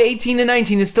 I know 18 and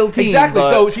 19 is still teen. Exactly. But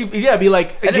So she, be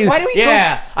like, And then why do we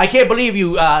I can't believe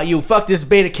you fucked this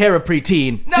beta carrot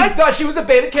preteen. No, I thought she was a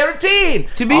beta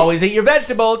carotene. To be Always eat your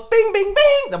vegetables. Bing, bing,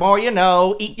 bing. The more you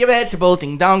know. Eat your vegetables.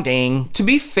 Ding, dong, ding. To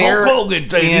be fair, Hulk Hogan,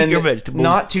 eat your vegetables.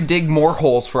 not to dig more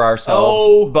holes for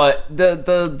ourselves, but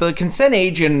the consent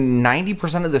age in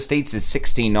 90% of the states is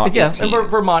 16, not 18.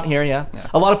 And Vermont here,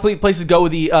 a lot of places go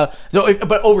with the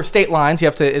but over state lines, you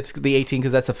have to. It's the 18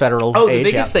 because that's a federal age.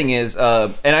 The biggest thing is,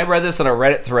 and I read this on a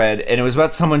Reddit thread, and it was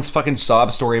about someone's fucking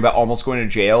sob story about almost going to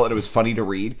jail, and it was funny to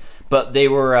read. But they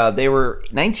were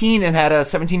 19 and had a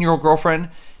 17-year-old girlfriend,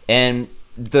 and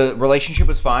the relationship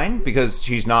was fine because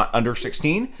she's not under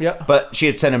 16. Yep. But she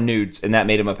had sent him nudes, and that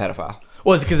made him a pedophile.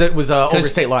 Was it because it was over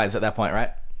state lines at that point,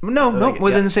 right? No,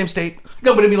 within the same state.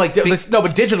 No, but I mean, like, but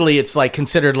digitally, it's like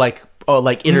considered like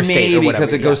interstate or whatever.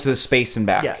 Because it goes to the space and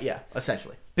back. Yeah,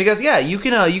 essentially. Because you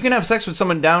can have sex with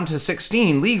someone down to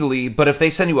 16 legally, but if they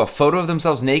send you a photo of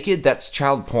themselves naked, that's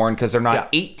child porn because they're not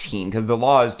 18. Because the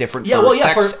law is different for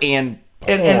sex and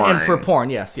porn. And for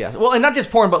porn, yes. Well, and not just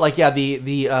porn, but like literally,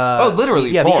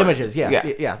 porn. the images,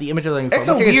 the images. It's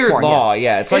a weird porn, law,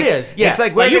 It's like, it is. Yeah. It's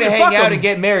like we're gonna hang out and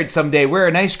get married someday. We're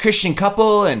a nice Christian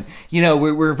couple, and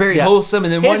we're very wholesome.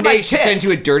 And then one day she sends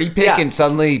you a dirty pic, and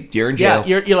suddenly you're in jail.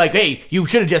 Yeah, you're like, hey, you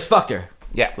should have just fucked her.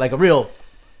 Yeah, like a real.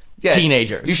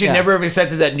 Teenager. You should never have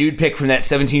accepted that nude pic from that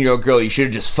 17-year-old girl. You should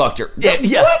have just fucked her.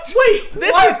 Yeah. What? Wait,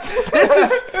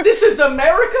 this is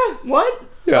America? What?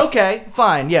 Yeah. Okay,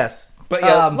 fine. Yes. But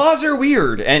laws are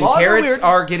weird, and carrots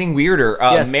are getting weirder.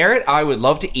 Merit, I would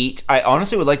love to eat. I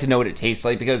honestly would like to know what it tastes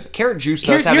like because carrot juice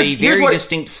does have a very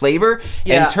distinct flavor,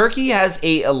 and turkey has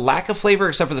a lack of flavor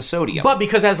except for the sodium. But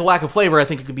because it has a lack of flavor, I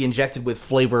think it could be injected with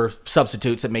flavor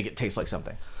substitutes that make it taste like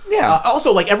something. Yeah.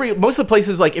 Also, like most of the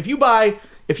places, like if you buy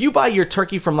your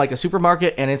turkey from like a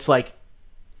supermarket and it's like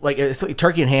it's like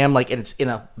turkey and ham, like, and it's in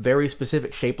a very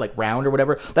specific shape, like round or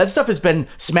whatever. That stuff has been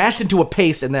smashed into a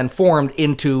paste and then formed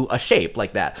into a shape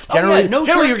like that. Generally,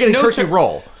 you're getting turkey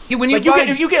roll. Yeah, when you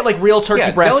get like real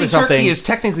turkey breast deli or something. Turkey is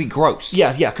technically gross.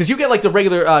 Yeah, because you get like the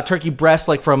regular turkey breast,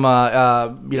 like from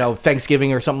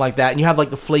Thanksgiving or something like that, and you have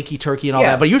like the flaky turkey and all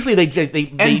that. But usually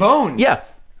they and bones. Yeah.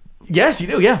 Yes, you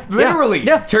do. Yeah, literally.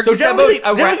 Yeah. So generally,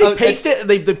 they paste it.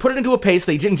 They put it into a paste.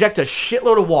 They inject a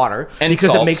shitload of water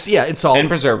because it makes and salt and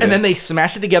preservatives, and then they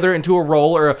smash it together into a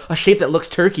roll or a shape that looks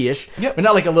turkey-ish, but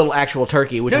not like a little actual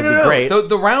turkey, which would be great.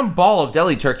 The round ball of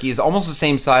deli turkey is almost the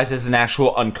same size as an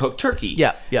actual uncooked turkey.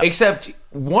 Yeah. Except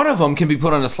one of them can be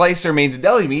put on a slicer made into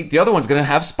deli meat. The other one's going to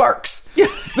have sparks. Yeah.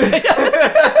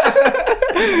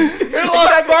 There's a lot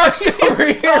of sparks over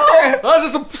here.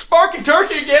 There's a sparky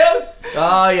turkey again.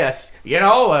 Yes.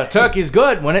 Turkey's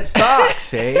good when it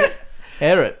sparks, eh?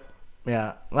 Hear it.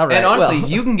 Yeah. All right. And honestly,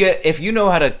 you can get, if you know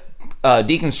how to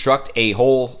deconstruct a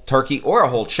whole turkey or a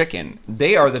whole chicken,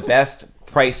 they are the best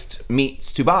priced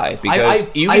meats to buy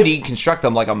because you can deconstruct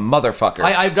them like a motherfucker.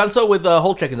 I've done so with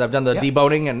whole chickens. I've done the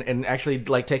deboning and actually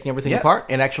like taking everything apart.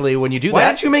 And actually, when you do Why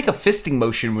didn't you make a fisting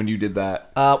motion when you did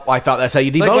that? I thought that's how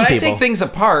you debone like when people. I take things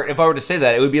apart, if I were to say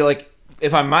that, it would be like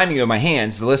if I'm miming you with my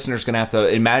hands, the listener's going to have to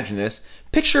imagine this.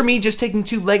 Picture me just taking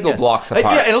 2 Lego blocks apart.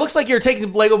 Yeah, and it looks like you're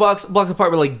taking the Lego blocks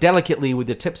apart, but like delicately with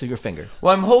the tips of your fingers.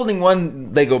 Well, I'm holding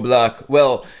one Lego block,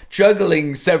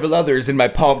 juggling several others in my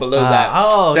palm below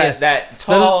that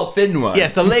tall, thin one.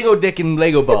 Yes, the Lego dick and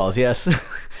Lego balls, yes.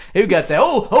 Who got that?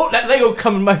 Oh, that Lego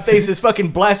cum in my face has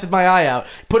fucking blasted my eye out.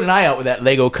 Put an eye out with that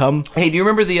Lego cum. Hey, do you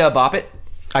remember the Bop It?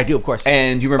 I do, of course.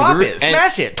 And do you remember Bop it,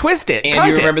 smash it, twist it, and cunt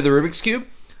you it. remember the Rubik's Cube?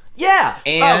 Yeah,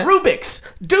 And- Rubik's,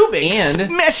 Dubik's, and-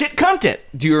 smash it, cunt it.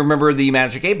 Do you remember the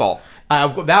Magic 8-Ball?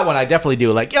 That one I definitely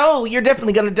do. Like, yo, you're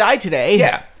definitely gonna die today.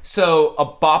 Yeah. So a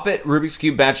Bop It Rubik's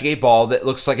Cube Magic 8-Ball that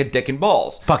looks like a dick and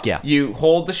balls. Fuck yeah. You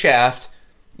hold the shaft,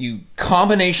 you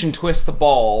combination twist the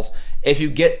balls. If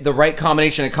you get the right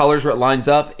combination of colors where it lines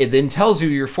up, it then tells you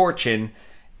your fortune,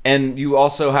 and you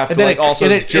also have to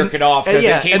jerk it off because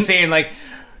it keeps saying like,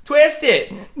 twist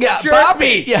it, jerk bop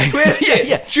me, it. twist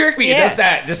it, jerk me. It does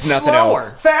that, just nothing slower,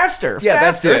 else. faster,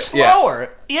 that's faster, it. Yeah.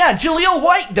 slower. Yeah, Jaleel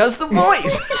White does the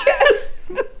voice. Yes.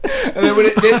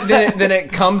 And then, then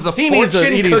it comes a He needs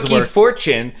fortune to cookie work.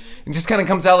 fortune. It just kind of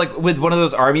comes out like with one of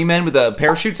those army men with the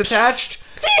parachutes attached.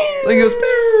 Like he goes,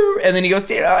 and then he goes,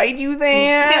 "Did I do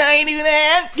that? Did I do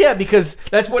that?" Yeah, because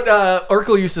that's what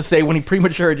Urkel used to say when he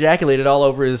premature ejaculated all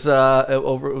over his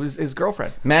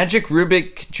girlfriend. Magic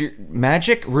Rubik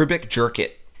jerk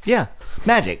it." Yeah,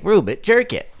 magic Rubik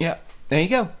jerk it. Yeah, there you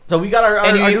go. So we got our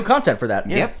And new content for that.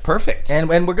 Yeah. Yep, perfect. And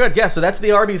we're good. Yeah, so that's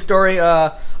the Arby's story.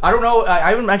 I don't know.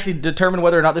 I haven't actually determined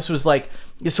whether or not this was like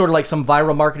it's sort of like some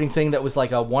viral marketing thing that was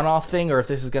like a one-off thing, or if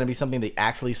this is going to be something they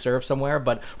actually serve somewhere.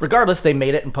 But regardless, they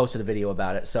made it and posted a video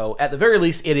about it. So at the very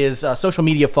least, it is social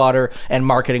media fodder and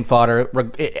marketing fodder.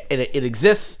 It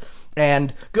exists,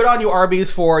 and good on you,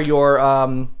 Arby's, for your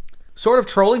sort of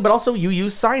trolling, but also you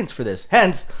use science for this.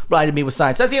 Hence, Blinded Me with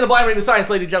Science. That's the end of Blinded Me with Science,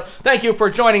 ladies and gentlemen. Thank you for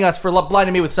joining us for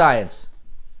Blinded Me with Science.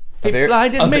 He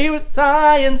blinded me with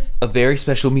science. A very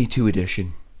special Me Too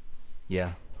edition.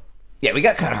 Yeah. Yeah, we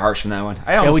got kind of harsh in that one.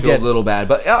 I almost we feel did. a little bad,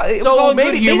 but it So was all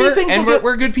maybe- good humor, maybe things and will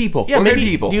we're good people. Yeah, we're maybe. good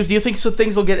people. Do you think so?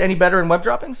 Things will get any better in web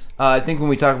droppings? I think when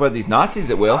we talk about these Nazis,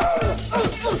 it will.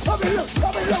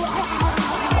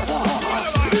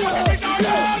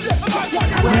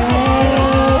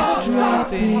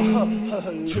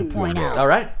 All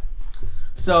right.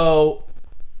 So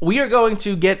we are going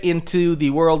to get into the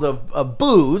world of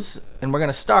booze, and we're going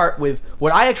to start with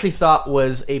what I actually thought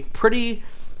was a pretty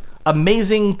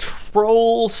amazing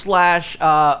troll slash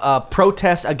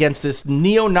protest against this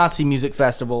neo-Nazi music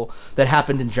festival that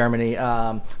happened in Germany.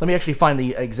 Let me actually find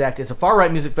the exact. It's a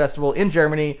far-right music festival in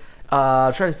Germany.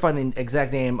 Try to find the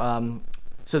exact name.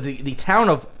 So the town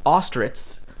of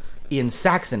Ostritz in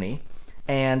Saxony,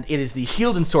 and it is the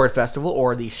Shield and Sword Festival,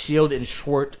 or the Shield und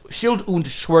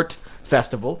Schwert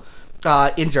Festival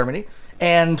in Germany.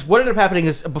 And what ended up happening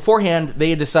is beforehand they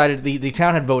had decided the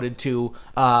town had voted to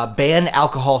ban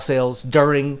alcohol sales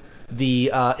during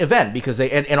the event because they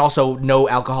and also no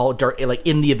alcohol like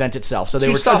in the event itself. So they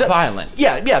To were stop violence.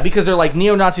 Yeah, because they're like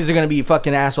neo-Nazis are going to be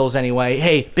fucking assholes anyway.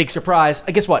 Hey, big surprise!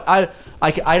 Guess what? I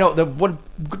don't. The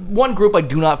one group I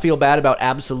do not feel bad about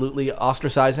absolutely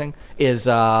ostracizing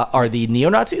are the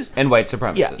neo-Nazis. And white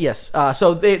supremacists. Yeah, yes.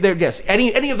 So they're yes.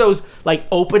 Any of those like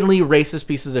openly racist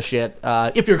pieces of shit.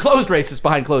 If you're closed racist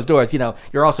behind closed doors,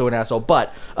 you're also an asshole.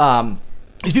 But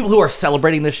these people who are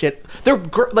celebrating this shit, they're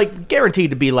like guaranteed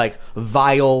to be like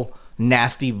vile,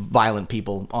 nasty, violent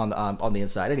people on the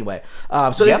inside. Anyway,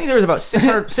 so I think there was about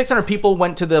 600 people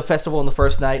went to the festival on the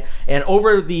first night, and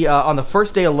over the on the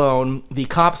first day alone, the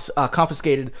cops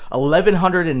confiscated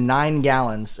 1,109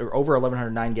 gallons, or over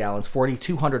 1,109 gallons,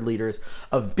 4,200 liters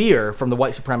of beer from the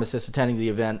white supremacists attending the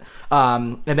event,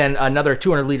 and then another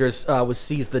 200 liters was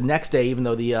seized the next day, even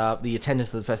though the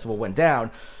attendance of the festival went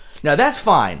down. Now, that's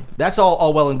fine. That's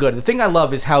all well and good. The thing I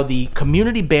love is how the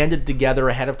community banded together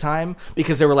ahead of time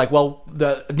because they were like, well,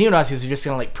 the neo-Nazis are just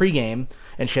going to, like, pregame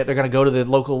and shit. They're going to go to the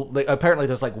local... apparently,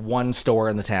 there's, like, one store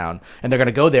in the town. And they're going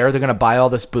to go there. They're going to buy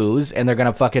all this booze. And they're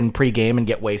going to fucking pregame and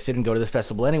get wasted and go to this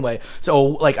festival anyway. So,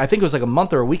 like, I think it was, like, a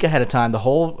month or a week ahead of time. The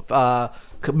whole...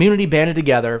 community banded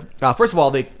together. First of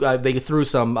all, they threw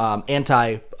some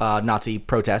anti-Nazi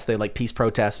protests. They like peace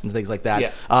protests and things like that.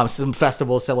 Yeah. Some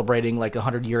festivals celebrating like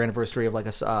 100-year anniversary of like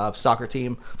a soccer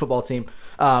team, football team,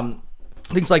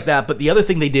 things like that. But the other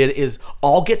thing they did is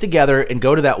all get together and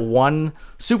go to that one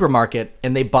supermarket,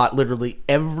 and they bought literally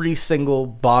every single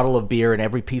bottle of beer and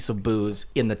every piece of booze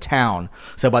in the town.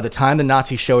 So by the time the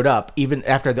Nazis showed up, even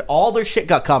after all their shit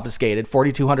got confiscated,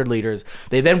 4,200 liters,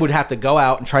 they then would have to go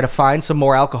out and try to find some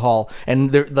more alcohol,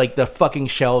 and like the fucking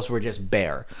shelves were just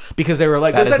bare because they were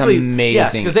like, that is essentially-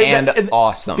 amazing and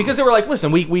awesome. Because they were like,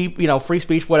 listen, we free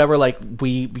speech, whatever. Like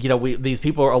we these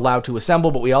people are allowed to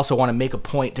assemble, but we also want to make a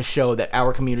point to show that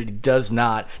our community does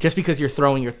not. Just because you're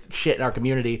throwing your shit in our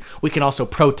community, we can also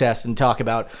protest and talk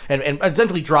about and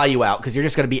essentially dry you out because you're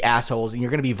just going to be assholes and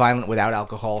you're going to be violent without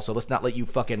alcohol. So let's not let you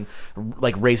fucking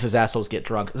like racist assholes get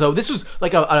drunk. So this was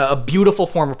like a beautiful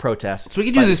form of protest. So we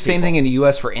could do the same thing in the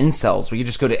U.S. for incels. We could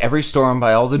just go to every store and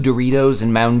buy all the Doritos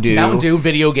and Mountain Dew,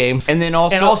 video games, and then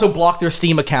also block their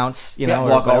Steam accounts.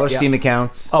 Block all their Steam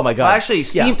accounts. Oh my god! Well, actually,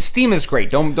 Steam is great.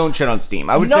 Don't shit on Steam.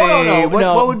 I would say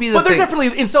what would be the But they're thing? definitely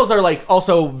incels are like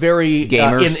also very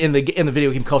Gamers. in the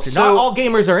video game culture. So- Not all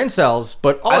gamers are incels,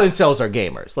 but all incels are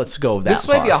gamers. Let's go that This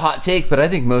might be a hot take, but I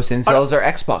think most incels are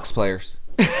Xbox players.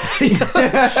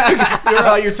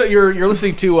 You're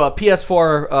listening to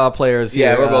PS4 players.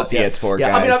 Yeah, here. we're both PS4 yeah.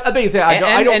 guys. I mean, I bet you think I don't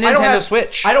And I don't Nintendo have,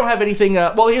 Switch. I don't have anything.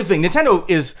 Well, here's the thing.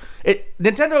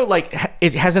 Nintendo like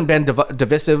it hasn't been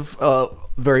divisive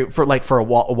for a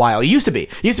while. It used to be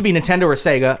Nintendo or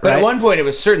Sega. But right? at one point, it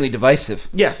was certainly divisive.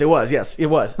 Yes, it was.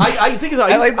 I think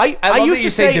I love used that to you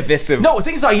say divisive. No, the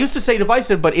thing is, I used to say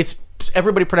divisive, but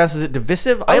everybody pronounces it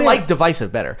divisive. I yeah. like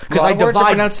divisive better because Well, I words are divide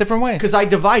pronounced different ways. Because I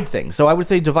divide things, so I would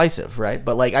say divisive, right?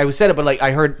 But like I said it, but like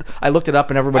I looked it up,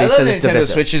 and everybody I love says the it's Nintendo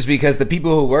divisive. Switches because the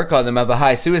people who work on them have a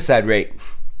high suicide rate.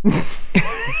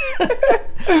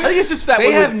 I think it's just that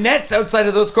They have nets outside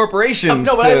of those corporations.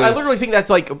 no, but I literally think that's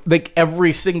like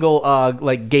every single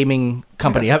like gaming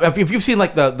company. If you've seen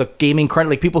like the gaming credit,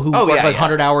 like people who work like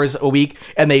 100 hours a week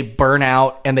and they burn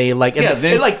out and they like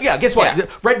guess what? Yeah.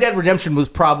 Red Dead Redemption was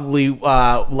probably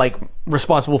like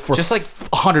responsible for Just like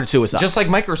 100 suicides. Just like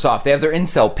Microsoft, they have their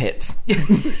incel pits.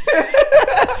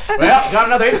 Well, got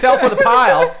another incel for the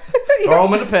pile. Throw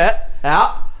him in the pit.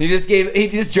 Yeah. He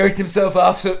just jerked himself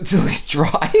off until he's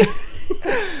dry.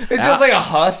 It's just like a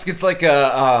husk. It's like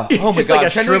oh my Just god! like a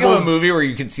I'm trying to think of a shriveled- movie where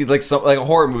you can see like a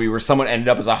horror movie where someone ended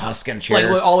up as a husk in a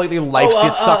chair. Like all like their life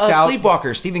gets sucked out.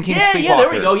 Sleepwalkers, Stephen King's Sleepwalkers. Yeah, there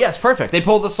we go. Yes, perfect. They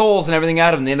pull the souls and everything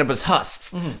out of them. They end up as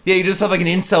husks. Yeah, you just have like an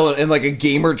incel in like a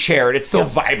gamer chair, and it's still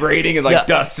vibrating, and like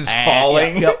dust is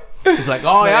falling. Yep. He's like,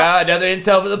 oh yeah, another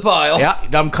incel for the pile.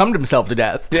 yeah. Cummed himself to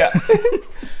death. Yeah.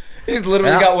 He's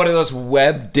literally got one of those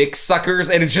web dick suckers,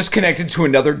 and it's just connected to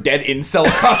another dead incel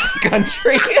across the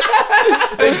country.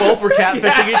 They both were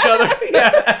catfishing each other.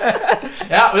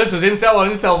 Yeah, this was incel on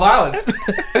incel violence.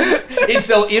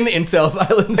 Incel in incel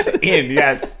violence.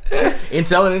 Yes.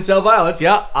 Incel and incel violence.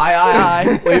 Yeah,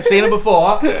 aye. We've seen it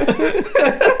before.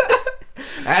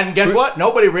 And guess what?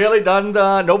 Nobody really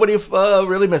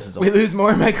really misses them. We lose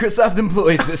more Microsoft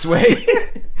employees this way.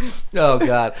 Oh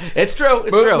god, it's true.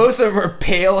 It's true. Most of them are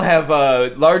pale, have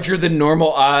larger than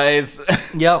normal eyes.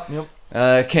 Yep.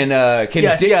 Can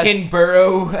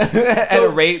burrow at a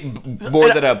rate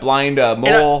more than a blind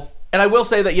mole. And I will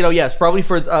say that yes, probably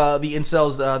for the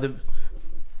incels,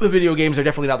 the video games are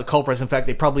definitely not the culprits. In fact,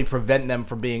 they probably prevent them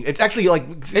from being. It's actually like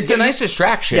It's a nice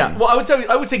distraction. Yeah, well, I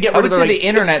would say get rid of the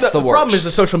internet's the worst. The problem is the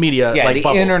social media. Yeah, like, the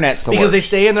bubbles. internet's the because worst. they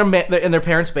stay in their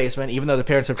parents' basement, even though the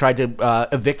parents have tried to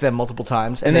evict them multiple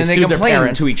times, And then they sue their complain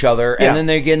parents to each other, Yeah. and then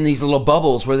they get in these little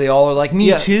bubbles where they all are like, "Me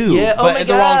Yeah, too," yeah, oh but my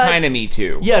the wrong God. kind of Me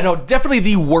Too. Yeah, no, definitely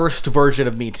the worst version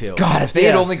of Me Too. God, if they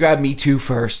had only grabbed Me Too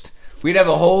first, we'd have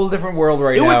a whole different world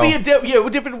right it now. would be a different. Yeah,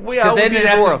 Because then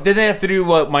they'd have to do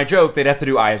my joke. They'd have to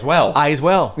do I as well. I as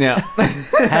well. Yeah.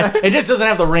 It just doesn't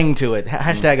have the ring to it.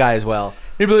 Hashtag I as well.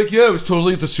 He'd be like, "Yeah, I was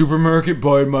totally at the supermarket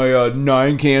buying my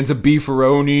 9 cans of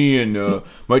beefaroni and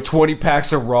my 20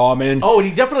 packs of ramen." Oh, and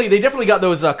they definitely got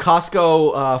those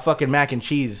Costco fucking mac and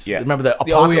cheese. Yeah. Remember the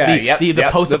The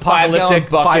post-apocalyptic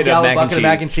 5-gallon bucket of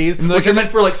mac and cheese, And which are meant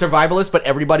for like survivalists, but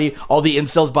all the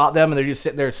incels bought them, and they're just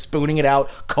sitting there spooning it out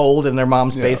cold in their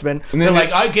mom's basement. And And then they're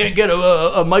like, I can't get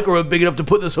a microwave big enough to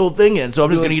put this whole thing in, so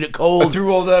I'm just gonna eat it I cold.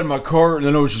 threw all that in my cart, and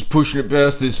then I was just pushing it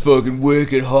past this fucking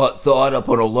wicked hot thought up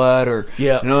on a ladder.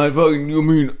 Yeah. And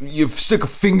you stick a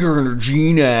finger in her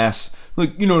jean ass.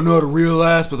 Like, not a real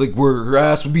ass, but like where her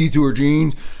ass would be through her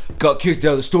jeans. Got kicked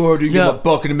out of the store, didn't get Yeah. my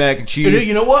bucket of mac and cheese. And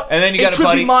you know what? And then you got it a should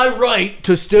buddy. be my right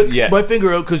to stick Yeah. my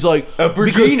finger out because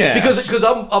virgin ass. because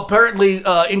I'm apparently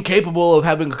incapable of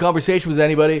having a conversation with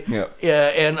anybody. Yeah.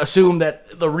 And assume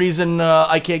that the reason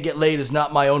I can't get laid is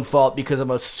not my own fault because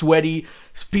I'm a sweaty.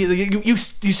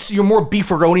 You're more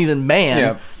beefaroni than man.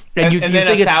 Yeah. And you then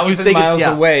think a it's thousand miles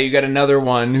yeah. away, you got another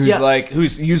one who's Yeah. like,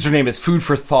 whose username is Food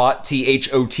for Thought,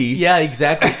 THOT. Yeah,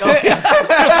 exactly. Oh, yeah.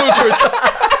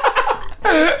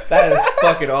 That is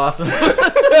fucking awesome.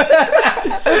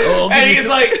 And he's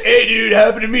like, hey dude,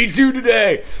 happened to me too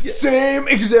today. Same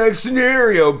exact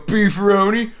scenario.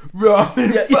 Beefaroni,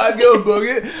 ramen, 5-gallon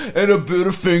bucket, and a bit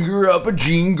of finger up a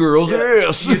Jean girl's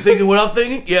ass. You thinking what I'm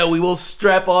thinking? Yeah, we will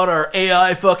strap on our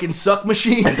AI fucking suck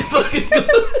machines.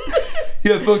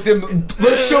 Yeah, fuck them.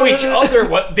 Let's show each other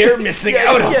what they're missing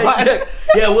out on.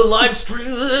 Yeah, we'll live stream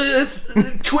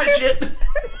Twitch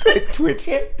it. Twitch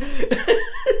it.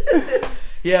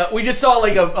 Yeah, we just saw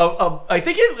like I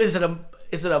think is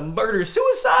it a murder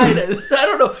suicide? I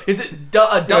don't know. Is it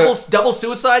a double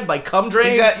suicide by cum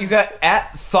drain? You got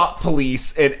at Thought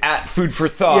Police and at Food for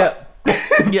Thought. Yeah.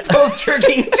 Both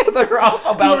jerking each other off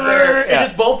about their. And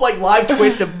it's both like live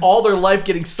twitched of all their life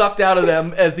getting sucked out of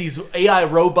them as these AI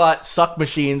robot suck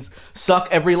machines suck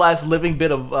every last living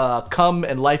bit of cum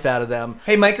and life out of them.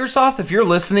 Hey, Microsoft, if you're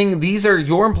listening, these are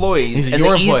your employees. These are and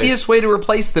your the employees. easiest way to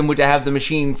replace them would to have the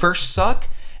machine first suck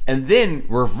and then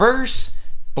reverse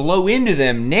blow into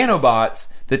them nanobots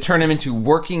that turn them into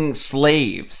working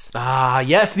slaves. Ah,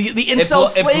 yes, the incel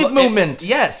slave movement.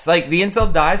 Yes, like the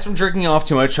incel dies from jerking off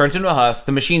too much, turns into a husk.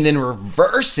 The machine then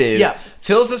reverses, Yeah.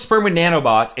 fills the sperm with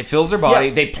nanobots. It fills their body.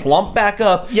 Yeah. They plump back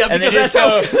up. Yeah, and because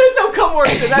then that's how cum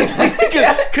works. And that's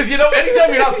because anytime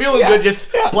you're not feeling good,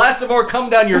 just blast some more cum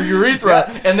down your urethra,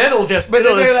 and then it'll just But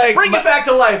then they're like, bring it back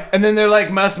to life. And then they're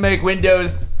like, must make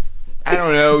Windows, I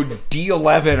don't know,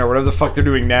 D11 or whatever the fuck they're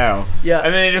doing now. Yeah.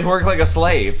 And then they just work like a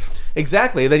slave.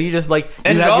 Exactly. Then you just like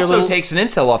And you it have your also little, takes an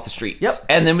incel off the streets. Yep.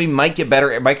 And then we might get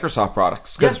better at Microsoft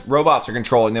products because robots are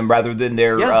controlling them rather than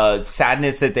their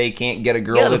sadness that they can't get a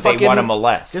girl that they want to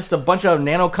molest. Just a bunch of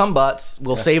nano cum bots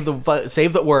will save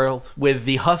the world with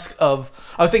the husk of.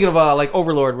 I was thinking of like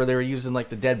Overlord, where they were using like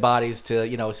the dead bodies to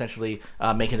essentially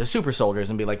make into super soldiers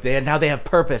and be like now they have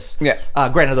purpose. Yeah.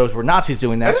 Granted, those were Nazis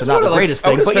doing that, so not the greatest I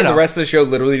thing. would But spend the rest of the show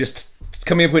literally just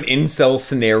coming up with incel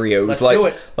scenarios. Let's like, do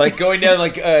it. Like going down,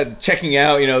 like checking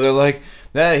out. They're like,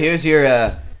 here's your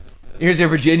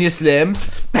Virginia Slims.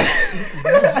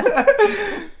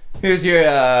 Here's your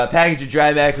package of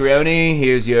dry macaroni.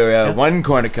 Here's your one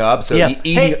corn cob. So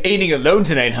eating alone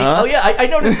tonight, huh? Oh yeah, I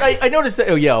noticed. I noticed that.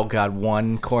 Oh yeah. Oh god,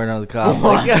 one corn on the cob.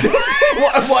 Like, yeah.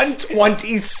 one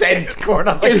 20-cent corn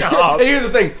on the cob. And here's the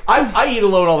thing: I eat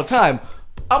alone all the time.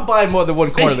 I'm buying more than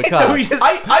one corn of the cob.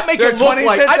 I make it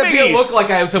look like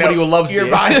I have somebody who loves you're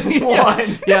me. buying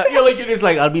one. Yeah, you're just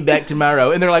like, I'll be back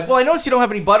tomorrow. And they're like, well, I noticed you don't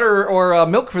have any butter or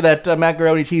milk for that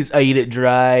macaroni cheese. I eat it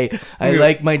dry. I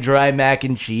like my dry mac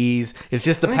and cheese. It's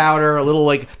just the powder, a little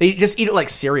like, they just eat it like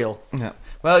cereal. Yeah.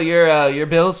 Well, your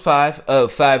bill's 5. Oh,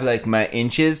 5 like my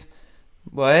inches.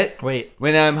 What? Wait.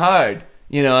 When I'm hard.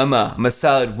 I'm a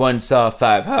solid 1 saw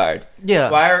 5 hard. Yeah.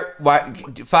 Why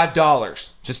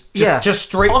 $5? Just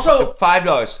straight Also,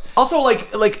 $5. Also,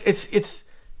 like it's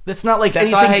that's not like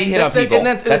That's anything, not how you hit on people.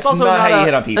 That's also not how you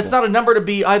hit on people. That's not a number to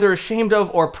be either ashamed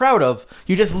of or proud of.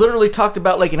 You just literally talked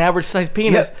about like an average sized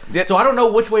penis. Yeah. So I don't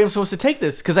know which way I'm supposed to take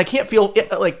this because I can't feel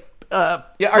like. Are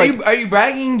you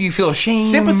bragging? Do you feel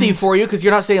ashamed? Sympathy for you because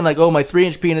you're not saying like, oh, my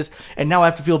 3-inch penis, and now I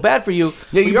have to feel bad for you.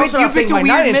 Yeah, you're also not saying picked a my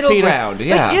weird 9-inch middle penis. ground. Like,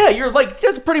 Yeah, you're like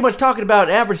just pretty much talking about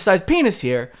average sized penis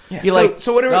here. Yeah, You're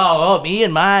so what are we- oh, me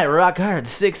and my rock hard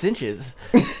 6 inches.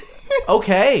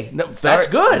 Okay, no, that's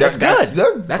good. That's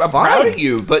good. That's I'm fine. proud of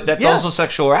you, but that's also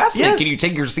sexual harassment. Yes. Can you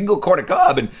take your single corn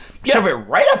cob and shove it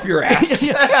right up your ass?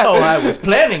 Oh, I was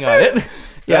planning on it.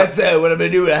 Yeah. That's what I'm gonna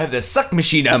do. I have the suck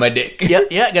machine on my dick. Yeah.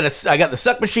 I got the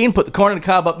suck machine. Put the corn and the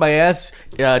cob up my ass.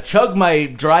 Chug my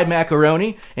dry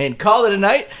macaroni and call it a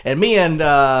night. And me and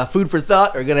Food for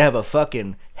Thought are gonna have a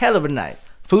fucking hell of a night.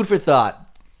 Food for Thought.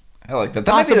 I like that.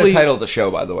 That might be the title of the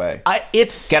show, by the way.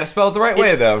 It's Gotta spell it the right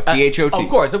way, though. THOT.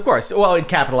 Of course. Well, in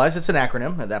capitalized, it's an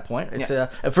acronym at that point. It's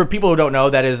for people who don't know,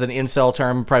 that is an incel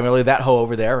term, primarily that hoe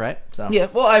over there, right? So Yeah,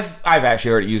 well, I've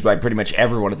actually heard it used by pretty much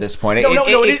everyone at this point. it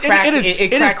is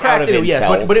cracked into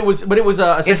yes, but it was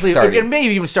essentially it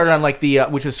maybe even started on like the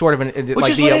which is sort of Which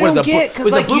like is the what I don't the get, because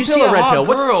was like the blue you pill see a or red hot pill.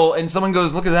 girl and someone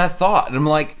goes, "Look at that thought," and I'm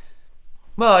like,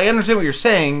 "Well, I understand what you're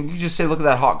saying. You just say, look at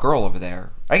that hot girl over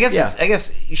there." I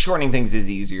guess shortening things is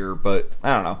easier, but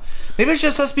I don't know. Maybe it's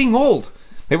just us being old.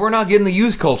 Maybe we're not getting the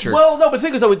youth culture. Well, no, but the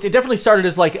thing is, though, it definitely started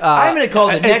as like I'm going to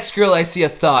call the next girl I see a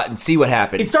thought and see what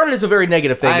happens. It started as a very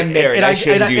negative thing. I'm married. I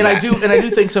shouldn't do that. I do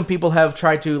think some people have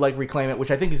tried to like reclaim it,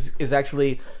 which I think is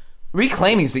actually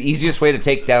reclaiming is the easiest way to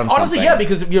take down Honestly, something. yeah,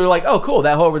 because you're like, oh, cool,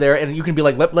 that hoe over there, and you can be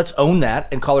like, let's own that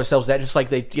and call ourselves that, just like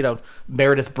they,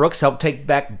 Meredith Brooks helped take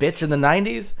back bitch in the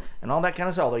 90s and all that kind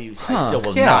of stuff. Although I still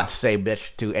will not say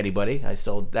bitch to anybody. I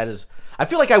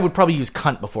feel like I would probably use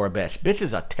cunt before a bitch. Bitch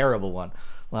is a terrible one.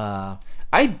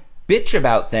 I bitch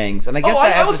about things, and I guess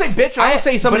I will say bitch. I will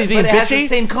say somebody's being but it has the bitchy.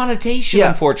 same connotation, Yeah.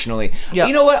 unfortunately. Yeah.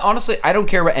 You know what? Honestly, I don't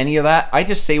care about any of that. I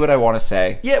just say what I want to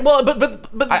say. Yeah, well, but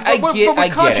I we're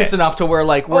get conscious it. enough to where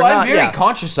like we're Well, I'm not. very yeah.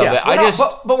 conscious of Yeah, it. we're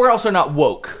not- but we're also not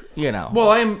woke. Well,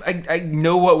 I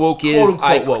know what woke is. Quote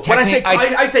unquote woke. When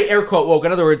I say air quote woke,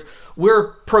 in other words,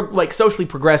 we're socially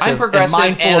progressive. I'm progressive, and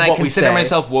mindful and of I what we consider say.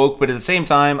 myself woke, but at the same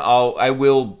time, I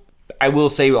will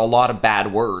say a lot of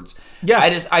bad words.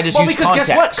 Yes. I just well, use because context.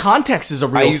 guess what? Context is a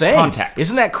real use thing. context.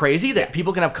 Isn't that crazy that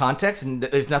people can have context and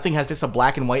there's nothing has just a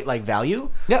black and white like value?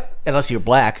 Yep. Unless you're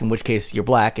black, in which case you're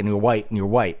black, and you're white,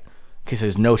 in case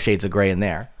there's no shades of gray in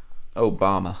there.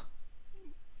 Obama.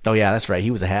 Oh yeah, that's right. He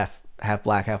was a half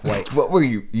black, half white. What were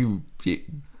you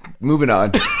moving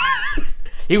on?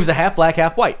 He was a half black,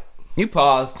 half white. You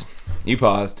paused.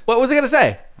 What was I gonna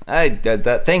say?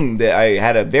 That thing that I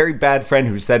had a very bad friend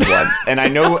who said once, and I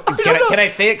know. Can I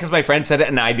say it because my friend said it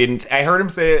and I didn't? I heard him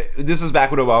say it. This was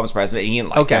back when Obama was president. And he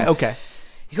didn't like him. Okay.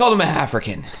 He called him a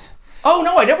African, Oh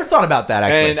no, I never thought about that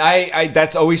actually. and I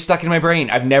that's always stuck in my brain.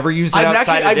 I've never used it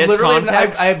outside of this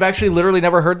context. I've actually literally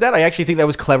never heard that. I actually think that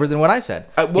was clever than what I said.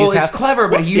 Well, it's clever,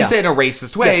 but he used it in a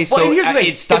racist way, Yeah. Well, so and here's the thing.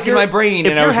 it stuck If in my you're- brain,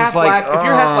 if and I you're was just half like, black, if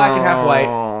you're half black and half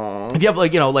white, if you have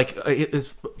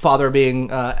his father being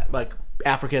like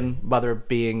African, mother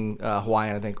being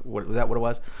Hawaiian, I think. Was that what it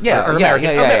was? Yeah, or yeah, American,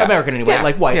 yeah. American anyway, Yeah,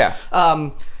 like white. yeah.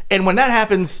 And when that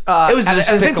happens, It was a at the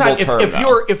same despicable time,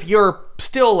 term, if you're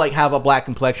still like have a black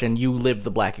complexion, you live the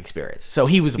black experience. So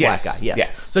he was a black guy. Yes.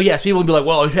 Yes. So yes, people would be like,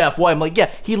 well, he's half white. I'm like, yeah,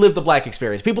 he lived the black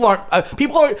experience. People aren't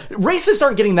racists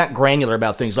aren't getting that granular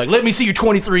about things. Like, let me see your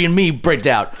 23andMe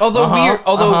printout. Oh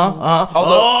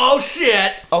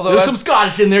shit. Although There's as- some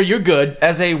Scottish in there. You're good.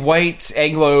 As a white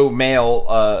Anglo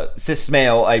male, cis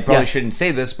male, I probably Yes. shouldn't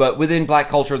say this, but within black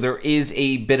culture, there is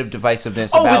a bit of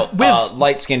divisiveness Oh, about with-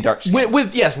 light skin, dark skin.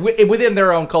 Within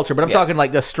their own culture, but I'm talking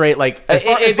like the straight like as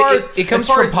far as it comes as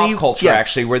far from as pop the- culture, yes.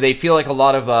 actually, where they feel like a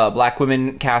lot of black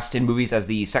women cast in movies as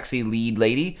the sexy lead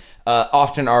lady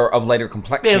often are of lighter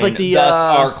complexion, Yeah, like the thus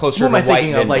are closer who am I to white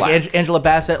thinking than of? Like black. Angela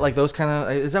Bassett, like those kind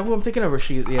of. Is that who I'm thinking of? Or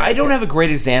she? Yeah, I don't have a great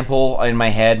example in my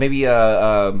head. Maybe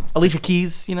Alicia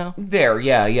Keys, there,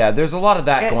 yeah. There's a lot of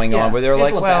that going on where they're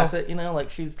Angela like, well, Bassett, like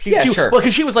she sure. Well,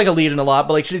 because she was like a lead in a lot,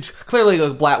 but like she's clearly a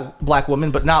black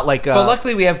woman, but not like. but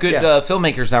luckily we have good yeah.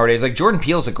 filmmakers nowadays. Like Jordan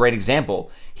Peele's a great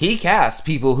example. He casts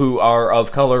people who are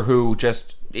of color who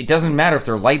just. It doesn't matter if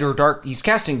they're light or dark. He's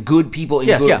casting good people in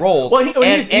good roles. Well,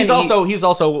 he's And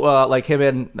also like him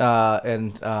and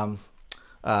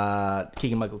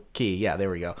Keegan Michael Key. Yeah, there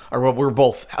we go. Or we're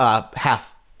both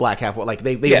half black, half white. Like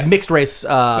they Yeah. mixed race.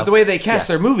 But the way they cast yes.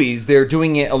 their movies, they're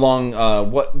doing it along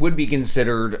what would be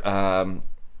considered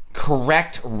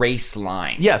correct race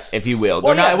lines. Yes. if you will.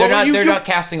 Well, They're not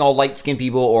casting all light skinned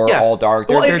people or Yes. all dark.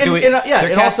 Well, They're and- doing. and, yeah,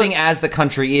 they're and casting also- as the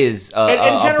country is and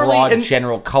a generally, broad and-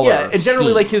 general color. Yeah, and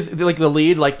generally, scheme. like the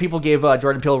lead, like people gave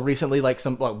Jordan Peele recently, like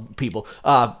some people,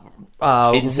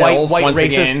 Incels, white once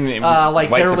racists, again,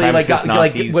 like white generally, like supremacist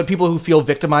like Nazis. when people who feel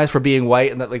victimized for being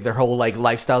white and that like their whole like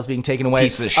lifestyles being taken away.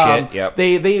 Piece of shit, yep.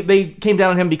 They came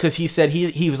down on him because he said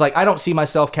he was like, I don't see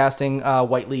myself casting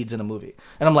white leads in a movie,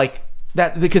 and I'm like.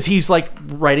 That because he's like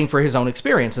writing for his own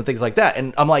experience and things like that,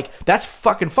 and I'm like, that's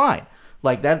fucking fine.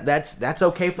 Like that's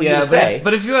okay for you to say.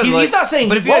 But if you had, he's not saying.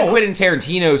 But if you had Quentin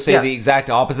Tarantino say the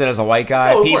exact opposite as a white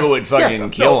guy, Oh, of people course. would fucking Yeah.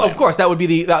 kill No, him. Of course, that would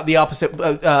be the opposite.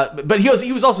 But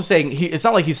he was also saying it's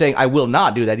not like he's saying I will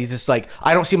not do that. He's just like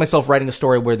I don't see myself writing a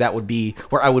story where I would be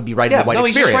writing the white no, experience.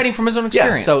 he's just writing from his own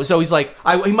experience. Yeah, so he's like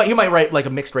he might write like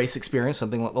a mixed race experience,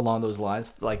 something along those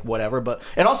lines, like whatever. But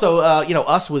and also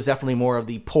Us was definitely more of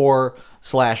the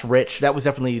poor/rich. That was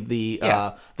definitely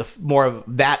the more of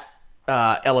that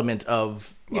element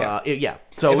of.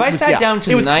 So If I sat down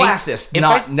it was tonight-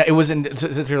 classist. It wasn't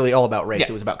necessarily all about race. Yeah.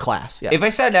 It was about class. Yeah. If I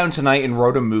sat down tonight and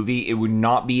wrote a movie, it would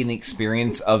not be in the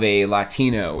experience of a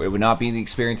Latino. It would not be in the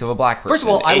experience of a black person. First of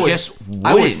all, I just would,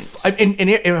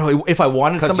 wouldn't. if I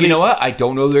wanted Because somebody, you know what? I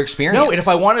don't know their experience. no, and if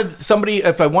I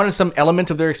wanted some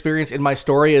element of their experience in my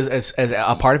story as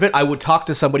a part of it, I would talk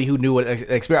to somebody who knew what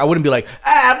experience. I wouldn't be like,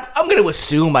 I'm going to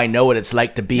assume I know what it's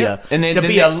like to be a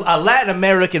Latin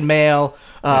American male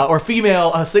or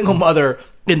female, a single mother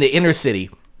in the inner city.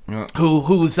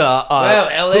 who's Well,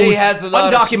 LA who's has a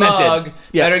lot of smog.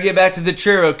 Yeah. Better get back to the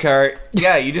churro cart.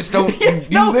 Yeah, you just don't.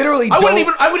 You literally I don't.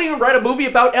 wouldn't even write a movie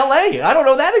about LA. I don't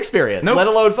know that experience. Nope. Let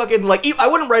alone fucking like. I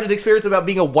wouldn't write an experience about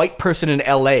being a white person in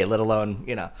LA. Let alone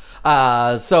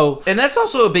So. And that's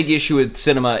also a big issue with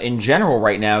cinema in general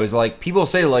right now. Is like people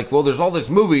say like, well, there's all these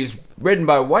movies written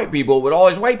by white people with all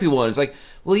these white people, and it's like.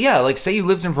 Well, yeah, like say you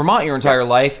lived in Vermont your entire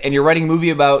life and you're writing a movie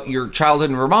about your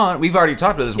childhood in Vermont. We've already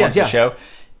talked about this once on the show.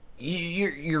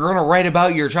 You're going to write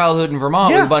about your childhood in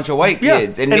Vermont with a bunch of white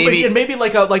kids. And maybe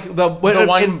like the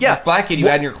one black kid you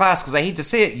had in your class, because I hate to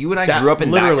say it, you and I grew up in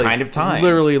that kind of time.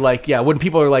 Literally, like, when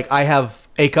people are like, I have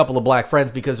a couple of black friends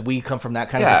because we come from that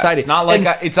kind of society. It's not like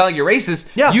you're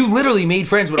racist. Yeah. You literally made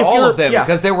friends with all of them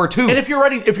because there were two. And if you're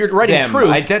writing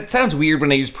truth, that sounds weird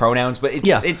when I use pronouns, but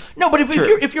it's no. But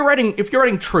if you're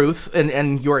writing truth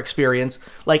and your experience,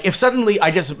 like if suddenly I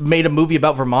just made a movie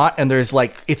about Vermont and there's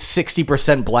like it's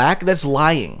 60% black, that's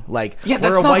lying. Like that's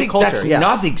we're a white culture. That's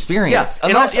not the experience.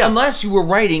 Yeah. Unless you were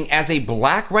writing as a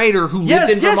black writer who lived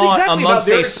in Vermont amongst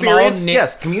a small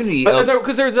knit community.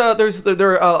 Because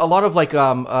there are a lot of like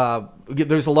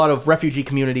there's a lot of refugee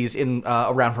communities in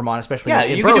around Vermont, especially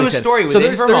in you Burlington. Could do a story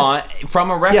within Vermont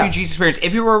from a refugee experience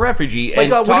if you were a refugee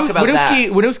and talk about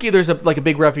that. Winooski, there's a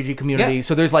big refugee community. Yeah.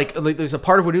 So there's there's a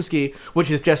part of Winooski which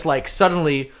is just like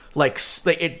suddenly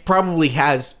it probably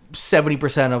has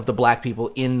 70% of the black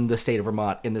people in the state of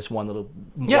Vermont in this one little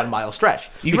 1 mile stretch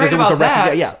because it was a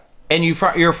refugee. And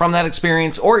you're from that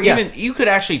experience, or even you could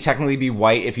actually technically be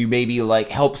white if you maybe like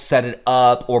helped set it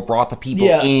up or brought the people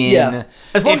in. Yeah.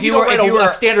 As long as you don't write a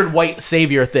standard white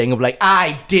savior thing of like,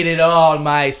 I did it all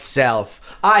myself.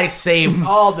 I saved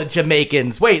all the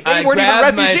Jamaicans. Wait, they weren't even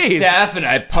refugees. My staff and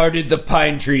I parted the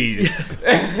pine trees.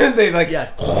 They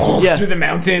through the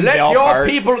mountains. Let your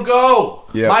people go.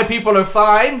 Yeah. My people are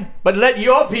fine, but let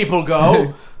your people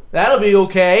go. That'll be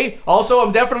okay. Also,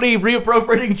 I'm definitely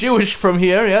reappropriating Jewish from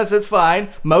here. Yes, that's fine.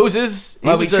 Moses.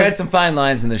 Well, we tread some fine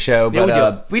lines in the show,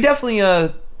 but we definitely.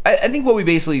 I think what we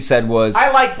basically said was,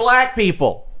 I like black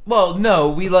people. Well, no,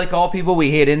 we like all people. We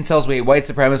hate incels, we hate white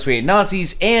supremacists, we hate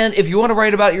Nazis. And if you want to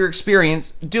write about your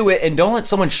experience, do it. And don't let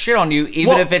someone shit on you,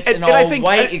 even if it's an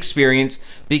all-white experience,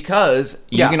 because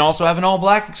you can also have an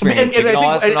all-black experience. And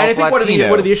I think one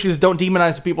of the issues is don't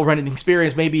demonize the people running the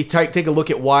experience. Maybe take a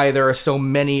look at why there are so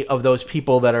many of those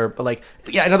people that are like,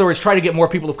 in other words, try to get more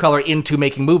people of color into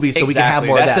making movies so we can have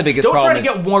more of that. That's the biggest problem. Don't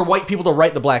try to get more white people to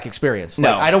write the black experience.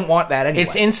 No. I don't want that anyway.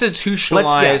 It's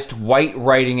institutionalized white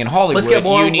writing in Hollywood. Let's get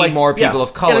more, you need more people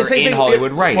of color in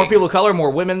Hollywood writing. More people of color,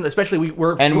 more women, especially we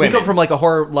come from like a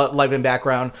horror live-in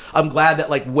background. I'm glad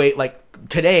that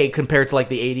today compared to like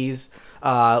the 80s,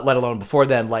 let alone before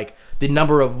then, like the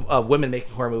number of women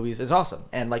making horror movies is awesome.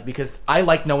 And like because I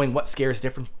like knowing what scares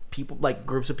different people, like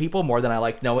groups of people, more than I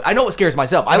like knowing. I know what scares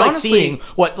myself. I like seeing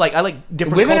what I like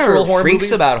different women cultural horror freaks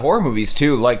movies. About horror movies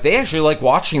too. Like they actually like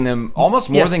watching them almost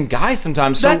more than guys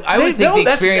sometimes. So I would think the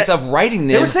experience of writing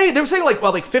them. They were saying like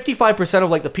 55% of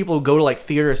like the people who go to like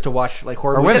theaters to watch like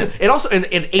horror movies, women. and also and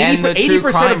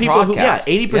 80% of people who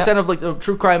 80% of like the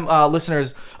true crime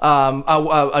listeners.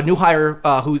 A new hire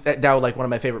who's now like one of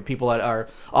my favorite people at our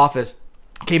office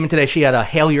came in today. She had a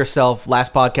 "Hail Yourself"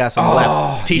 last podcast on the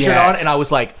left t-shirt on, and I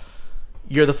was like,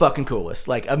 you're the fucking coolest.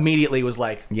 Like immediately was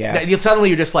like, suddenly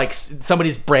you're just like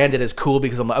somebody's branded as cool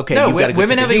because I'm like, okay, you've got a good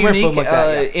women have a unique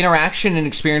like interaction and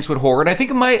experience with horror, and I think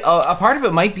it might a part of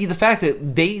it might be the fact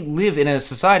that they live in a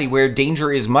society where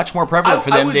danger is much more prevalent for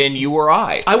them than you or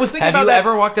I. I was thinking have about you that.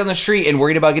 ever walked down the street and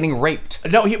worried about getting raped?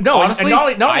 No. Honestly,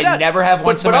 and not only I never have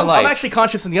once in my life. I'm actually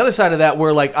conscious on the other side of that,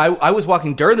 where like I was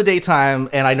walking during the daytime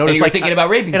and I noticed and you were thinking about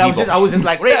raping and people. I was just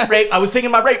like rape. I was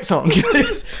singing my rape song,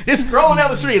 just scrolling down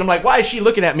the street. I'm like, why is she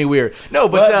looking at me weird? No,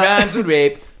 but what rhymes with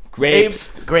rape?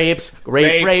 Grapes, grapes,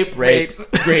 grapes,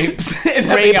 and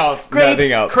nothing else.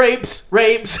 Crepes,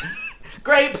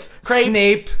 grapes.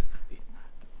 Snape.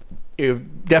 You're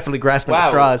definitely grasping at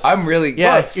straws. I'm really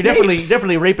you're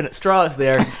definitely raping at straws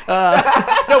there. No,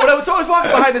 but I was walking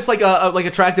behind this like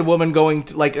attractive woman going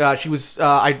to, she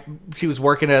was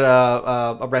working at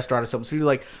a restaurant or something. So she was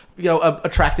like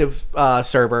attractive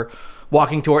server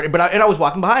walking toward it, and I was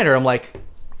walking behind her. I'm like.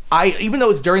 Even though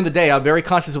it's during the day, I'm very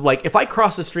conscious of like if I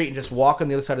cross the street and just walk on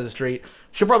the other side of the street,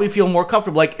 she'll probably feel more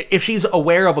comfortable. Like if she's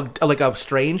aware of a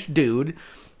strange dude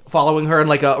following her in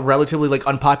like a relatively like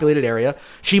unpopulated area,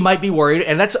 she might be worried.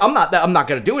 And I'm not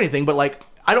going to do anything, but like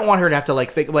I don't want her to have to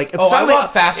like think like. If I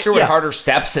walk faster with harder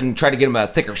steps and try to get them a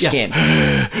thicker skin.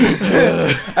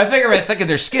 I figure if I thicken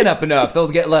their skin up enough, they'll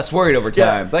get less worried over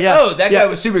time. That guy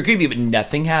was super creepy, but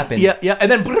nothing happened. Yeah, and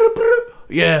then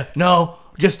no.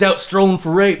 Just out strolling for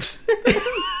rapes.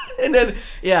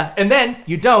 And then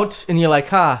you don't, and you're like,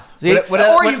 see?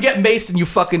 Or you get maced and you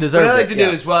fucking deserve it. What I like to do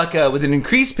is walk with an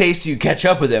increased pace to catch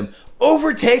up with them,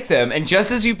 overtake them, and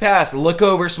just as you pass, look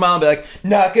over, smile, and be like,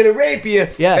 not gonna rape you.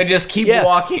 Yeah. And just keep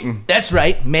walking. That's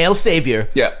right, male savior.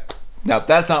 Yeah. No,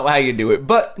 that's not how you do it.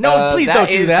 But no, please don't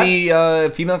do that. That is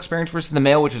the female experience versus the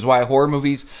male, which is why horror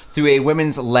movies, through a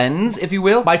women's lens, if you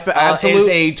will, is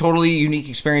a totally unique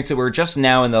experience that we're just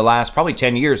now in the last probably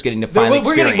 10 years getting to finally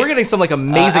experience. We're getting some like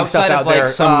amazing stuff out there.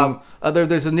 Some,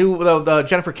 there's a new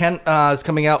Jennifer Kent is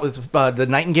coming out with The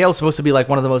Nightingale. It's supposed to be like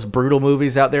one of the most brutal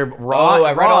movies out there. Raw.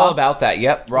 I read all about that.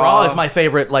 Yep. Raw is my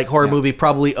favorite like horror movie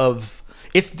probably of.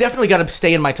 It's definitely got to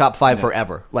stay in my top 5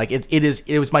 forever. Like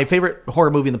it was my favorite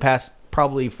horror movie in the past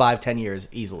probably 5-10 years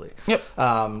easily. Yep.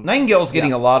 Nightingale's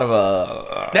getting a lot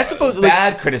of that's supposed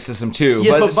bad criticism too.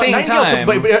 Yes, but at the same time,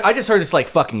 but I just heard it's like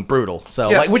fucking brutal. So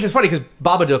like, which is funny because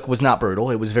Babadook was not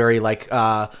brutal. It was very like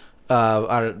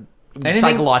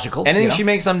psychological. Anything she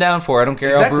makes, I'm down for. I don't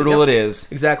care how brutal it is.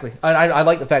 Exactly. I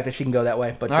like the fact that she can go that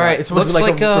way. But all right, it's supposed to be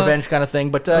like a revenge kind of thing.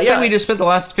 But looks like we just spent the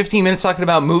last 15 minutes talking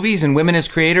about movies and women as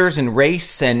creators and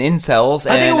race and incels.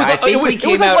 And I think we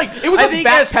came out. I think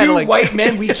as two white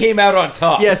men, we came out on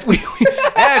top. Yes, we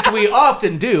as we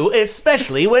often do,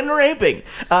 especially when raping.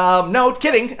 No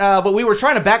kidding. But we were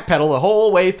trying to backpedal the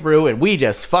whole way through, and we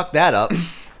just fucked that up.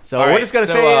 So we're just gonna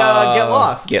say, get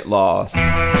lost. Get lost.